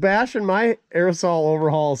 You're just bashing my aerosol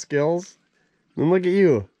overhaul skills. And look at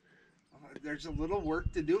you. there's a little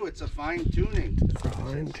work to do. It's a fine tuning.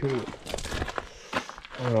 Fine tuning.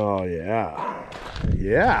 Oh yeah,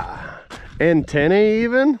 yeah. Antennae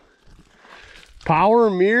even. Power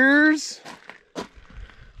mirrors.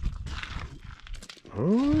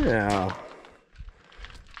 Oh yeah.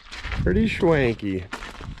 Pretty schwanky.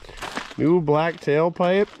 New black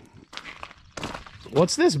tailpipe.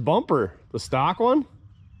 What's this bumper? The stock one?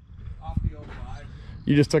 Off the 05.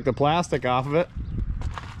 You just took the plastic off of it?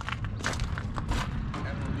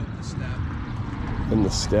 And the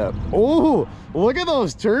step. Oh, look at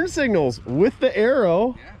those turn signals with the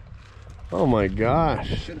arrow. Yeah. Oh my gosh.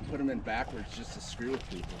 I should have put them in backwards just to screw with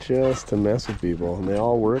people. Just to mess with people, and they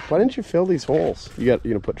all work. Why didn't you fill these holes? You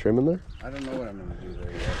gonna put trim in there? I don't know what I'm gonna do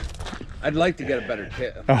there yet. I'd like to get a better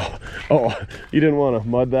kit. Oh, you didn't want to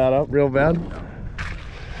mud that up real bad?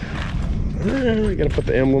 You gotta put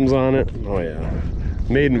the emblems on it. Oh yeah.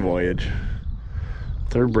 Maiden voyage.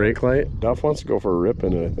 Third brake light. Duff wants to go for a rip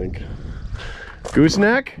in it, I think.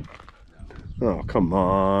 Gooseneck? Oh, come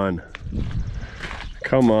on.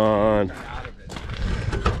 Come on.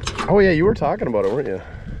 Oh yeah, you were talking about it, weren't you?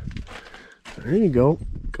 There you go.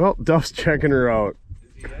 Oh, Duff's checking her out.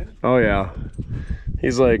 Is he in? Oh yeah.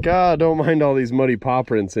 He's like, don't mind all these muddy paw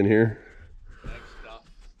prints in here. Thanks, Duff.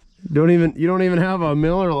 You don't even have a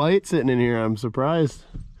Miller light sitting in here. I'm surprised.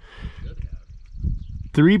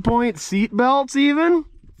 3-point seat belts even?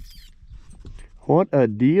 What a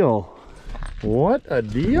deal. What a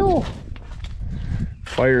deal.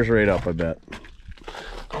 Fires right up, I bet.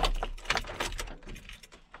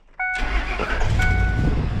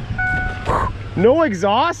 No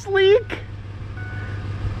exhaust leak?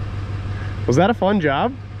 Was that a fun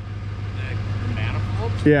job? The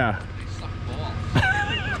manifolds? Yeah. They suck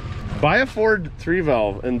balls. Buy a Ford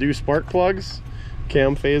 3-valve and do spark plugs,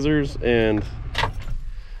 cam phasers, and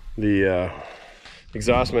the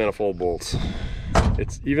exhaust manifold bolts.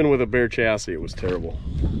 It's even with a bare chassis, it was terrible.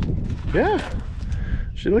 Yeah,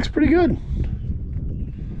 she looks pretty good.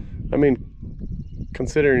 I mean,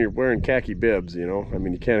 considering you're wearing khaki bibs, you know, I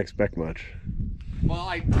mean, you can't expect much. Well,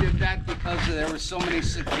 I did that because there were so many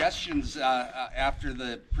suggestions after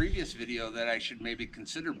the previous video that I should maybe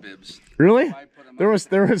consider bibs. Really? So I put 'em There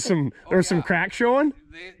on. was some crack showing.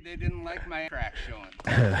 They didn't like my crack showing.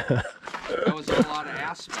 That was a lot of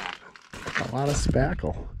ass spackle. A lot of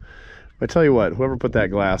spackle. I tell you what, whoever put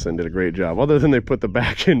that glass in did a great job. Other than they put the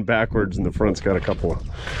back in backwards and the front's got a couple of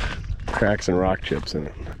cracks and rock chips in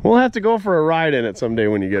it. We'll have to go for a ride in it someday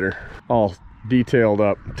when you get her all detailed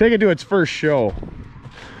up. Take it to its first show.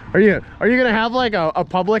 Are you gonna have like a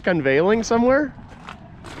public unveiling somewhere?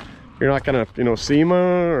 You're not gonna, you know, SEMA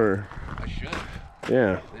or? I should.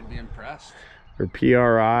 Yeah. They'd be impressed. Or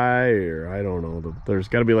PRI, or I don't know. There's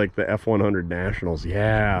got to be like the F100 Nationals.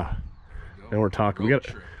 Yeah. And we're talking. We're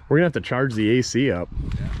gonna have to charge the AC up.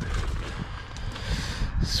 Yeah.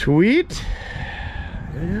 Sweet.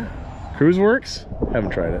 Yeah. Cruise works.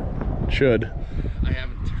 Haven't tried it. Should. I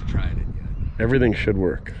haven't tried it yet. Everything should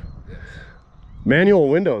work. Manual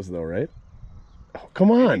windows though, right? Oh,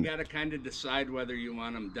 come on. You gotta kind of decide whether you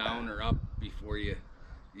want them down or up before you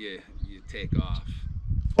take off.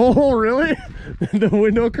 Oh, really? The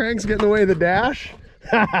window cranks get in the way of the dash?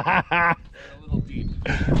 A little deep.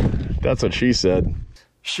 That's what she said.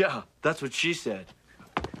 Yeah, that's what she said.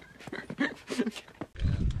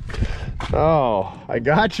 Oh, I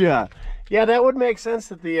gotcha. Yeah, that would make sense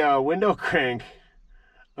that the window crank.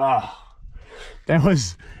 Oh, that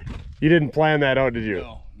was, you didn't plan that out, did you?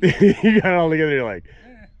 No. You got it all together, you're like,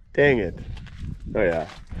 dang it. Oh yeah.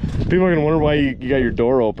 People are gonna wonder why you got your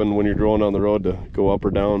door open when you're going down the road to go up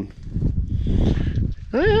or down.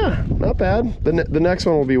 Oh yeah, not bad. The next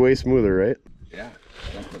one will be way smoother, right? Yeah,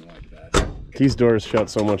 something like that. These doors shut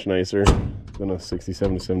so much nicer than a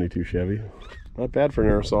 67 to 72 Chevy. Not bad for an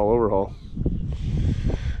aerosol overhaul.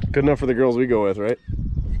 Good enough for the girls we go with, right?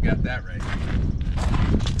 You got that right.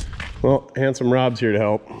 Well, Handsome Rob's here to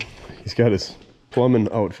help. He's got his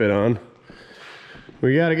plumbing outfit on.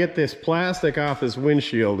 We got to get this plastic off this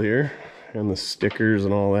windshield here and the stickers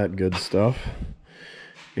and all that good stuff.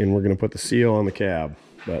 And we're going to put the seal on the cab,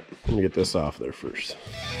 but let me get this off there first.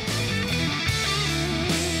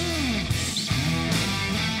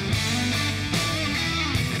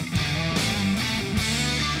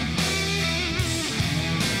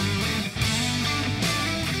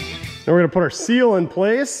 Now we're going to put our seal in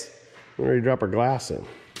place. We're ready to drop our glass in.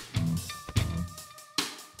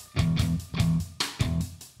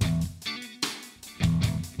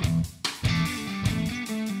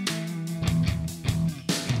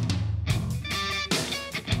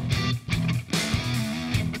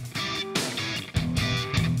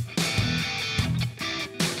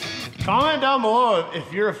 Comment down below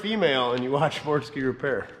if you're a female and you watch Mortske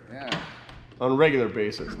Repair. Yeah. On a regular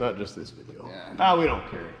basis, not just this video. Yeah. Ah, we don't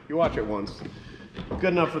care. You watch it once.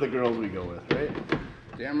 Good enough for the girls we go with, right?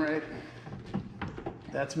 Damn right.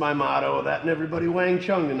 That's my motto. That and everybody Wang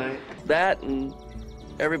Chung tonight. That and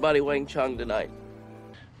everybody Wang Chung tonight.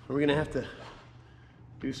 Are we gonna have to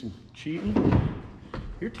do some cheating?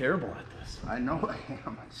 You're terrible at this. I know I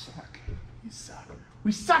am. I suck. You suck.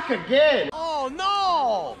 We suck again! Oh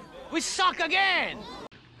no! We suck again!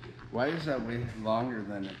 Why is that way longer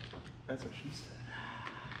than it? That's what she said.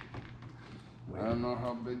 I don't know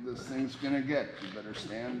how big this thing's gonna get. You better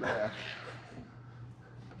stand back.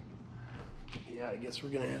 Yeah, I guess we're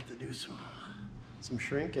gonna have to do some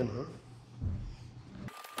shrinking, huh?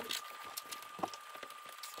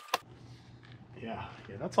 Yeah,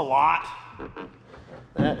 that's a lot.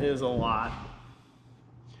 That is a lot.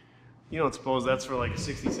 You don't suppose that's for like a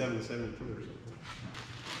 67 to 72 or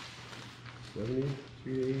something?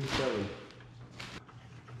 73 to 87.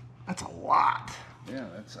 That's a lot. Yeah,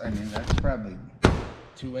 that's probably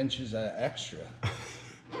 2 inches extra.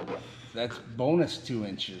 That's bonus 2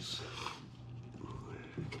 inches.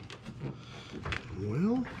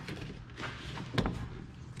 Well,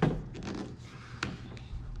 I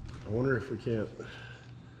wonder if we can't,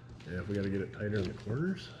 if we gotta get it tighter in the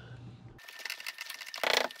corners.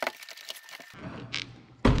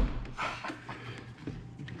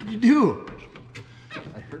 What'd you do?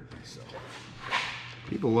 I hurt myself.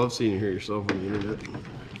 People love seeing you hurt yourself on the internet.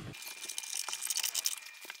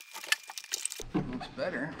 Looks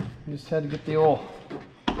better. You just had to get the old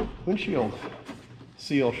windshield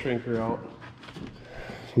seal shrinker out.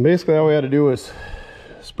 So basically all we had to do was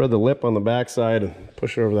spread the lip on the back side and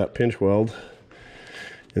push it over that pinch weld.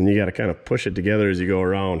 And you got to kind of push it together as you go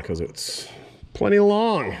around because it's plenty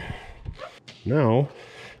long. Now,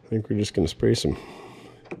 I think we're just going to spray some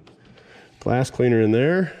glass cleaner in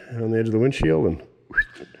there on the edge of the windshield. And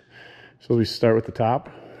so we start with the top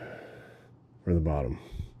or the bottom.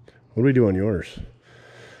 What do we do on yours?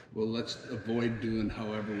 Well, let's avoid doing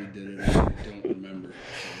however we did it. I don't remember.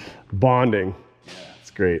 Bonding. Yeah.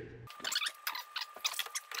 It's great.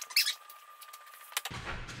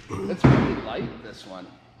 It's pretty light, this one,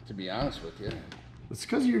 to be honest with you. It's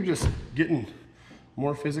because you're just getting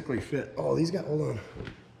more physically fit. Oh, these got, hold on.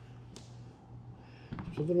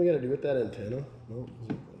 Something we got to do with that antenna? No,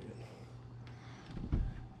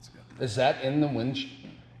 Is that in the windshield?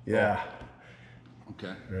 Yeah.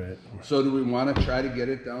 Okay. Right. So do we want to try to get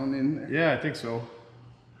it down in there? Yeah, I think so.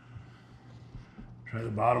 Try the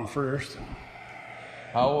bottom first.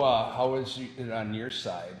 How is it on your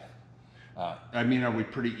side? I mean, are we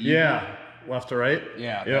pretty even? Yeah. Left to right?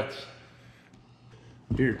 Yeah. Yep. That's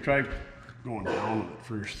Here, try going down with it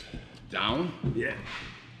first. down? Yeah.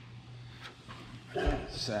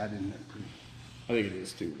 Sad, isn't it? I think it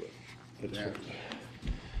is too, but Yeah.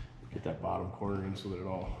 get that bottom corner in so that it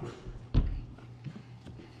all.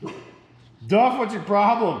 Duff, what's your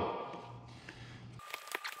problem?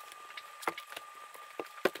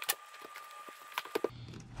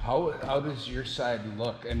 How does your side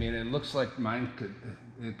look? I mean, it looks like mine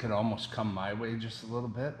could almost come my way just a little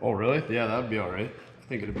bit. Oh, really? Yeah, that'd be all right. I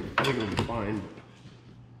think it'll be fine.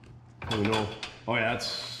 But I don't know. Oh yeah,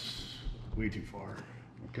 that's way too far.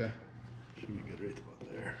 Okay. Should be good right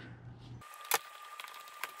about there.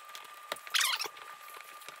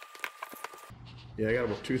 Yeah, I got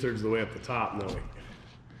about 2/3 of the way up the top now.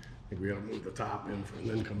 I think we gotta move the top in and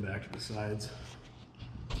then come back to the sides.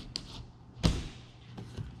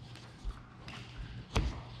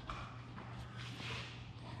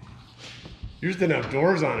 Yours didn't have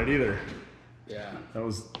doors on it either. Yeah. That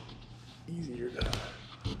was easier to.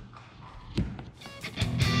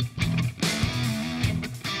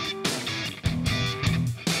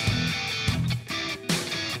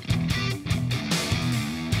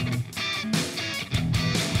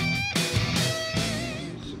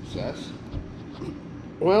 Success?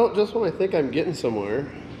 Well, just when I think I'm getting somewhere,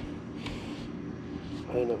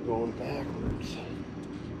 I end up going backwards.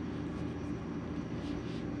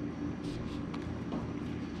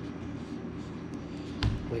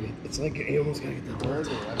 It's like you almost gotta get that hard.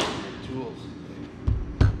 Tools.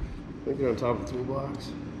 I think they're on top of the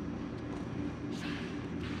toolbox.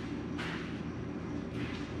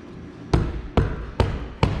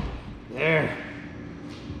 There.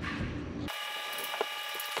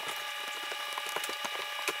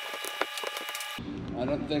 I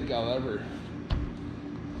don't think I'll ever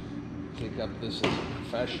take up this as a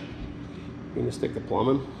profession. You gonna stick the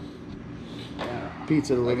plumbing? Yeah.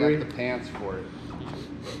 Pizza delivery? I got the pants for it.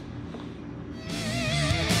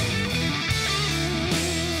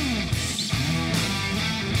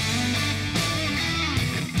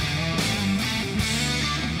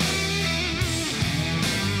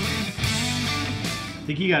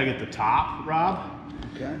 think you gotta get the top, Rob.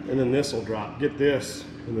 Okay. And then this will drop. Get this,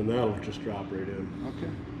 and then that'll just drop right in. Okay.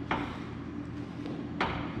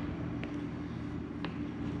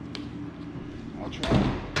 I'll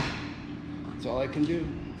try. That's all I can do.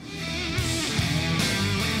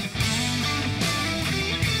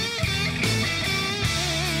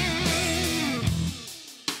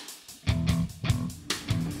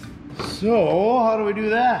 So, how do we do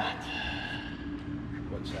that?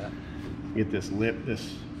 What's that? Get this lip,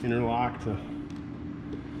 this interlock to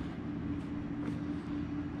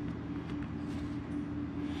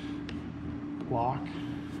lock.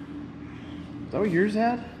 Is that what yours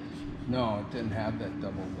had? No, it didn't have that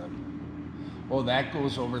double lip. Oh, that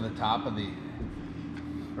goes over the top of the...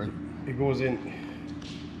 Or, it goes in.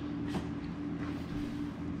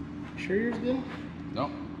 Sure yours didn't? no.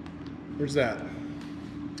 Where's that?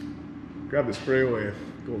 Grab the spray away,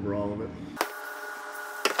 go over all of it.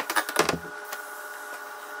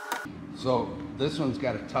 So this one's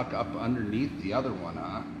got to tuck up underneath the other one,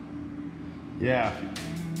 huh? Yeah.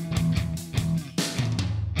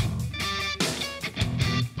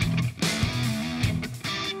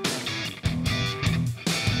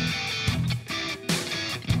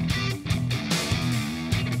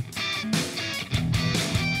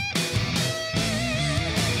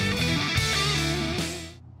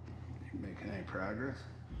 Progress?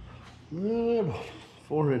 About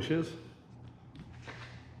 4 inches.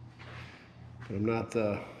 But I'm not,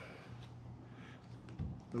 I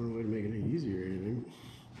don't know way to make it any easier or anything.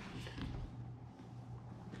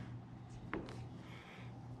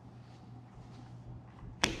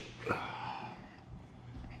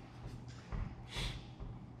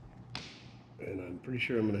 And I'm pretty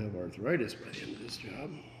sure I'm gonna have arthritis by the end of this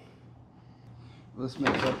job. This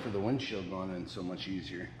makes up for the windshield going in so much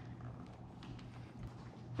easier.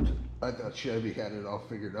 I thought Chevy had it all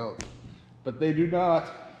figured out, but they do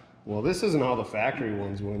not. Well, this isn't how the factory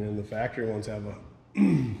ones went in. The factory ones have a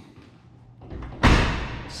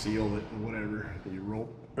seal that, whatever, that you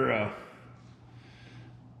rope, or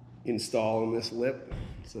install in this lip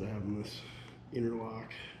instead of having this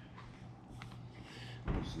interlock.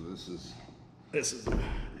 So this is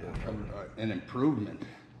yeah, an improvement.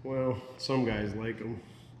 Well, some guys like them.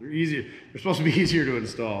 They're easier. They're supposed to be easier to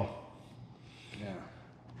install. Yeah.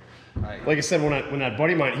 Like I said, when that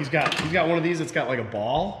buddy of mine, he's got one of these that's got like a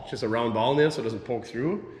ball, just a round ball in there, so it doesn't poke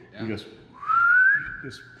through. Yeah. He just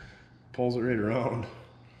pulls it right around.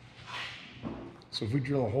 So if we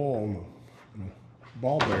drill a hole in the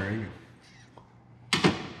ball bearing,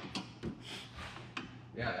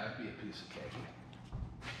 yeah, that'd be a piece of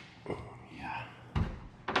cake. Yeah,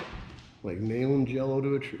 like nailing Jello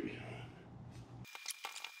to a tree.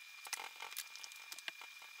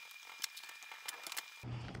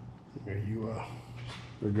 Are you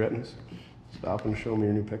regretting stopping to show me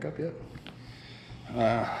your new pickup yet?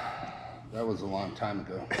 That was a long time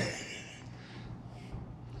ago.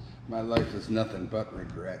 My life is nothing but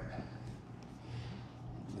regret.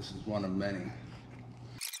 This is one of many.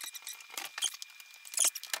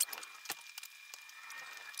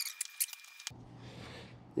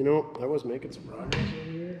 You know, I was making some progress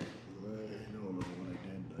over here. I don't know what I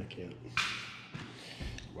did. I can't.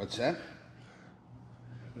 What's that?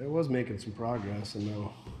 I was making some progress, and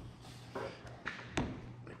now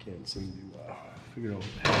I can't seem to figure out what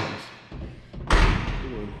the hell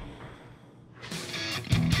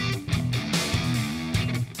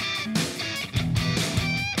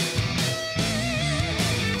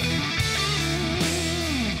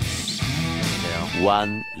is.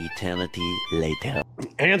 One eternity later.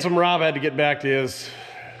 Handsome Rob had to get back to his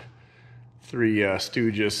 3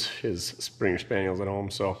 Stooges, his Springer Spaniels at home,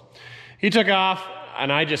 so he took off. And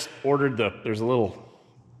I just ordered there's a little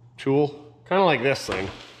tool, kind of like this thing,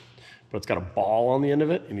 but it's got a ball on the end of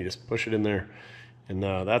it, and you just push it in there. And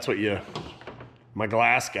that's what my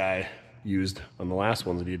glass guy used on the last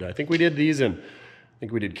ones that he did. I think we did these I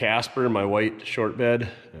think we did Casper, my white short bed.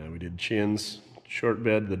 We did Chin's short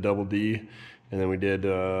bed, the double D. And then we did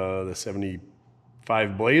the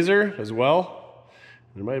 75 Blazer as well.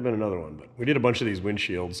 There might have been another one, but we did a bunch of these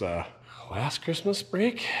windshields last Christmas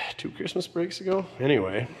break, 2 Christmas breaks ago.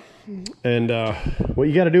 Anyway, and what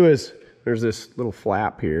you got to do is there's this little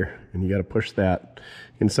flap here, and you got to push that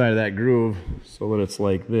inside of that groove so that it's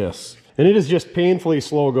like this. And it is just painfully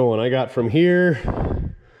slow going. I got from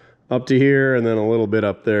here up to here and then a little bit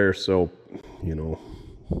up there. So, you know,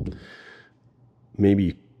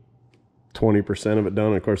 maybe 20% of it done.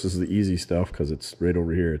 And of course, this is the easy stuff because it's right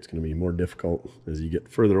over here. It's going to be more difficult as you get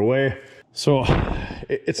further away. So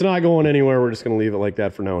it's not going anywhere. We're just going to leave it like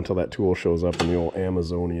that for now until that tool shows up in the old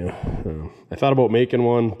Amazonia. I thought about making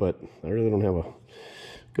one, but I really don't have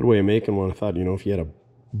Good way of making one. I thought, you know, if you had a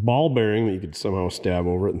ball bearing that you could somehow stab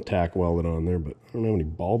over it and tack weld it on there, but I don't have any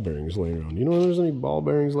ball bearings laying around. You know if there's any ball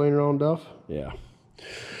bearings laying around, Duff? Yeah.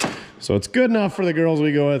 So it's good enough for the girls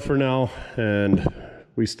we go with for now, and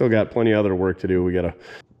we still got plenty of other work to do. We got to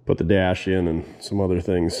put the dash in and some other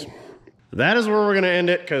things. That is where we're going to end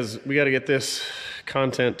it, because we got to get this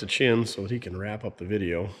content to Chin so that he can wrap up the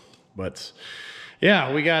video. But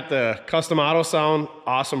yeah, we got the custom auto sound,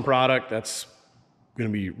 awesome product. That's going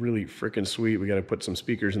to be really freaking sweet. We got to put some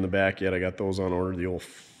speakers in the back yet. I got those on order, the old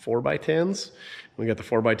 4x10s. We got the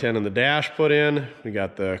 4x10 in the dash put in. We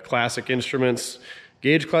got the classic instruments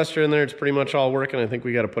gauge cluster in there. It's pretty much all working. I think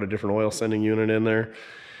we got to put a different oil sending unit in there,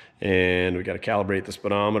 and we got to calibrate the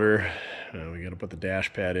speedometer. We got to put the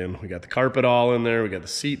dash pad in. We got the carpet all in there. We got the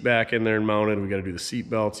seat back in there and mounted. We got to do the seat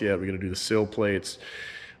belts yet. We got to do the sill plates.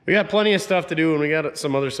 We got plenty of stuff to do, and we got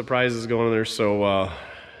some other surprises going in there. So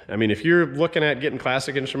I mean, if you're looking at getting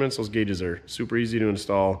classic instruments, those gauges are super easy to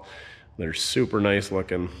install. They're super nice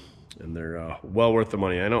looking, and they're well worth the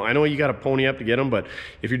money. I know you got to pony up to get them, but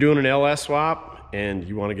if you're doing an LS swap and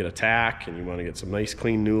you want to get a tack and you want to get some nice,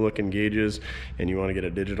 clean, new looking gauges, and you want to get a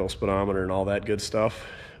digital speedometer and all that good stuff,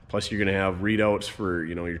 plus you're going to have readouts for,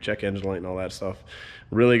 you know, your check engine light and all that stuff.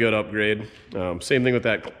 Really good upgrade. Same thing with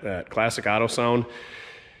that classic auto sound.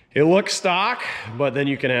 It looks stock, but then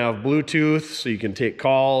you can have Bluetooth, so you can take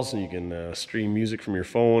calls, and you can stream music from your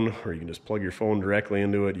phone, or you can just plug your phone directly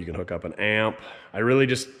into it. You can hook up an amp. I really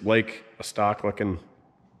just like a stock looking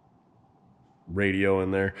radio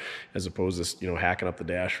in there, as opposed to, you know, hacking up the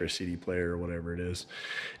dash for a CD player or whatever it is.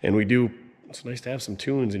 And it's nice to have some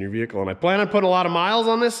tunes in your vehicle. And I plan on putting a lot of miles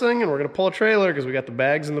on this thing, and we're gonna pull a trailer because we got the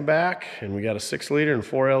bags in the back, and we got a 6-liter and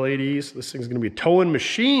 4 LEDs. So this thing's gonna be a towing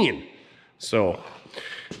machine. So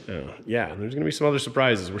yeah, there's gonna be some other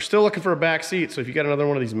surprises. We're still looking for a back seat, so if you got another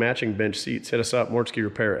one of these matching bench seats, hit us up,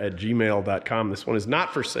 mortskerepair@gmail.com. This one is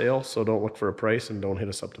not for sale, so don't look for a price and don't hit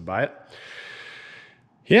us up to buy it.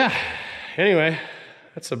 Yeah, anyway,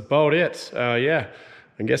 that's about it. Yeah,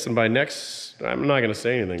 I'm guessing by I'm not gonna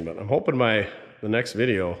say anything, but I'm hoping by the next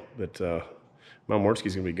video that Mount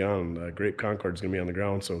Mortske's gonna be gone. Grape Concord's gonna be on the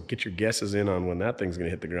ground, so get your guesses in on when that thing's gonna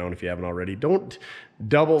hit the ground if you haven't already. Don't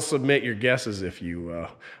double submit your guesses if you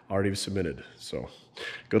already submitted. So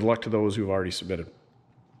good luck to those who've already submitted.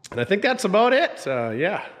 And I think that's about it.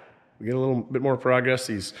 Yeah, we get a little bit more progress.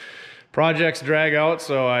 These projects drag out,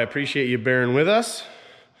 so I appreciate you bearing with us.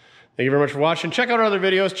 Thank you very much for watching. Check out our other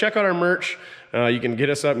videos. Check out our merch. You can get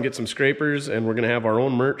us up and get some scrapers, and we're gonna have our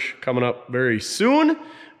own merch coming up very soon.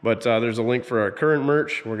 But there's a link for our current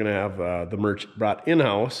merch. We're gonna have the merch brought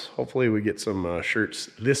in-house. Hopefully we get some shirts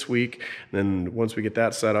this week. And then once we get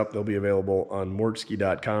that set up, they'll be available on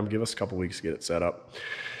mortske.com. Give us a couple weeks to get it set up.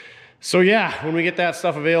 So yeah, when we get that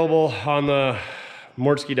stuff available on the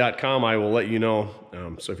mortske.com, I will let you know.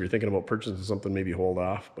 So if you're thinking about purchasing something, maybe hold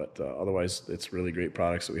off. But otherwise, it's really great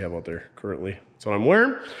products that we have out there currently. That's what I'm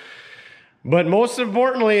wearing. But most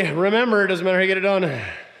importantly, remember, it doesn't matter how you get it done, as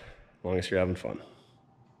long as you're having fun.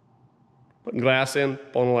 Putting glass in,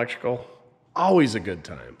 pulling electrical, always a good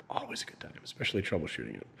time. Always a good time, especially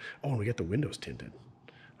troubleshooting it. Oh, and we got the windows tinted.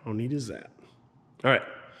 How neat is that? All right,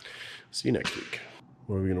 see you next week.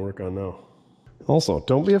 What are we gonna work on now? Also,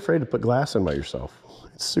 don't be afraid to put glass in by yourself.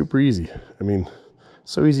 It's super easy. I mean,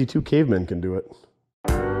 so easy 2 cavemen can do it.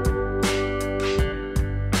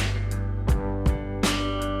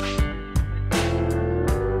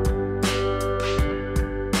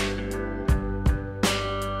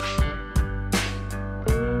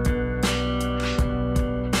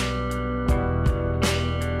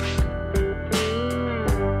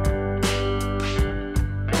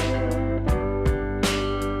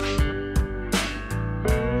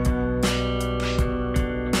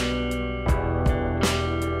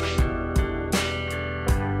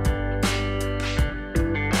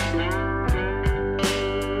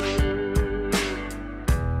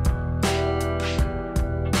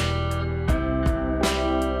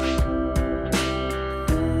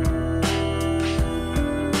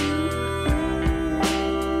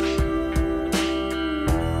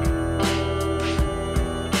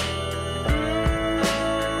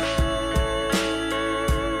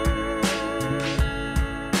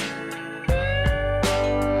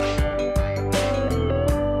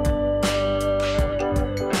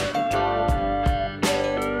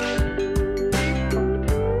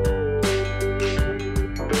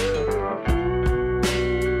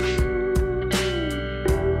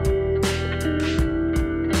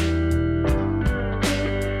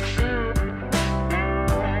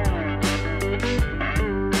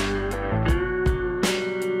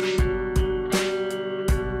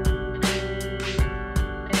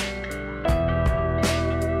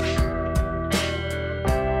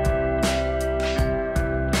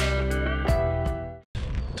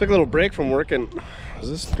 Took a little break from working. Is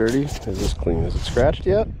this dirty? Is this clean? Is it scratched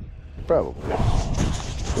yet? Probably.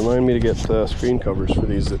 Remind me to get screen covers for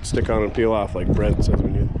these that stick on and peel off like Brent says we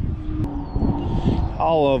do.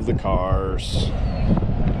 All of the cars.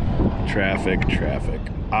 Traffic, traffic.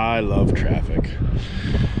 I love traffic.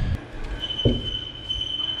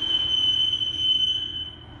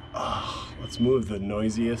 Oh, let's move the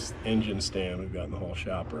noisiest engine stand we've got in the whole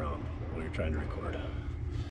shop around while you're trying to record.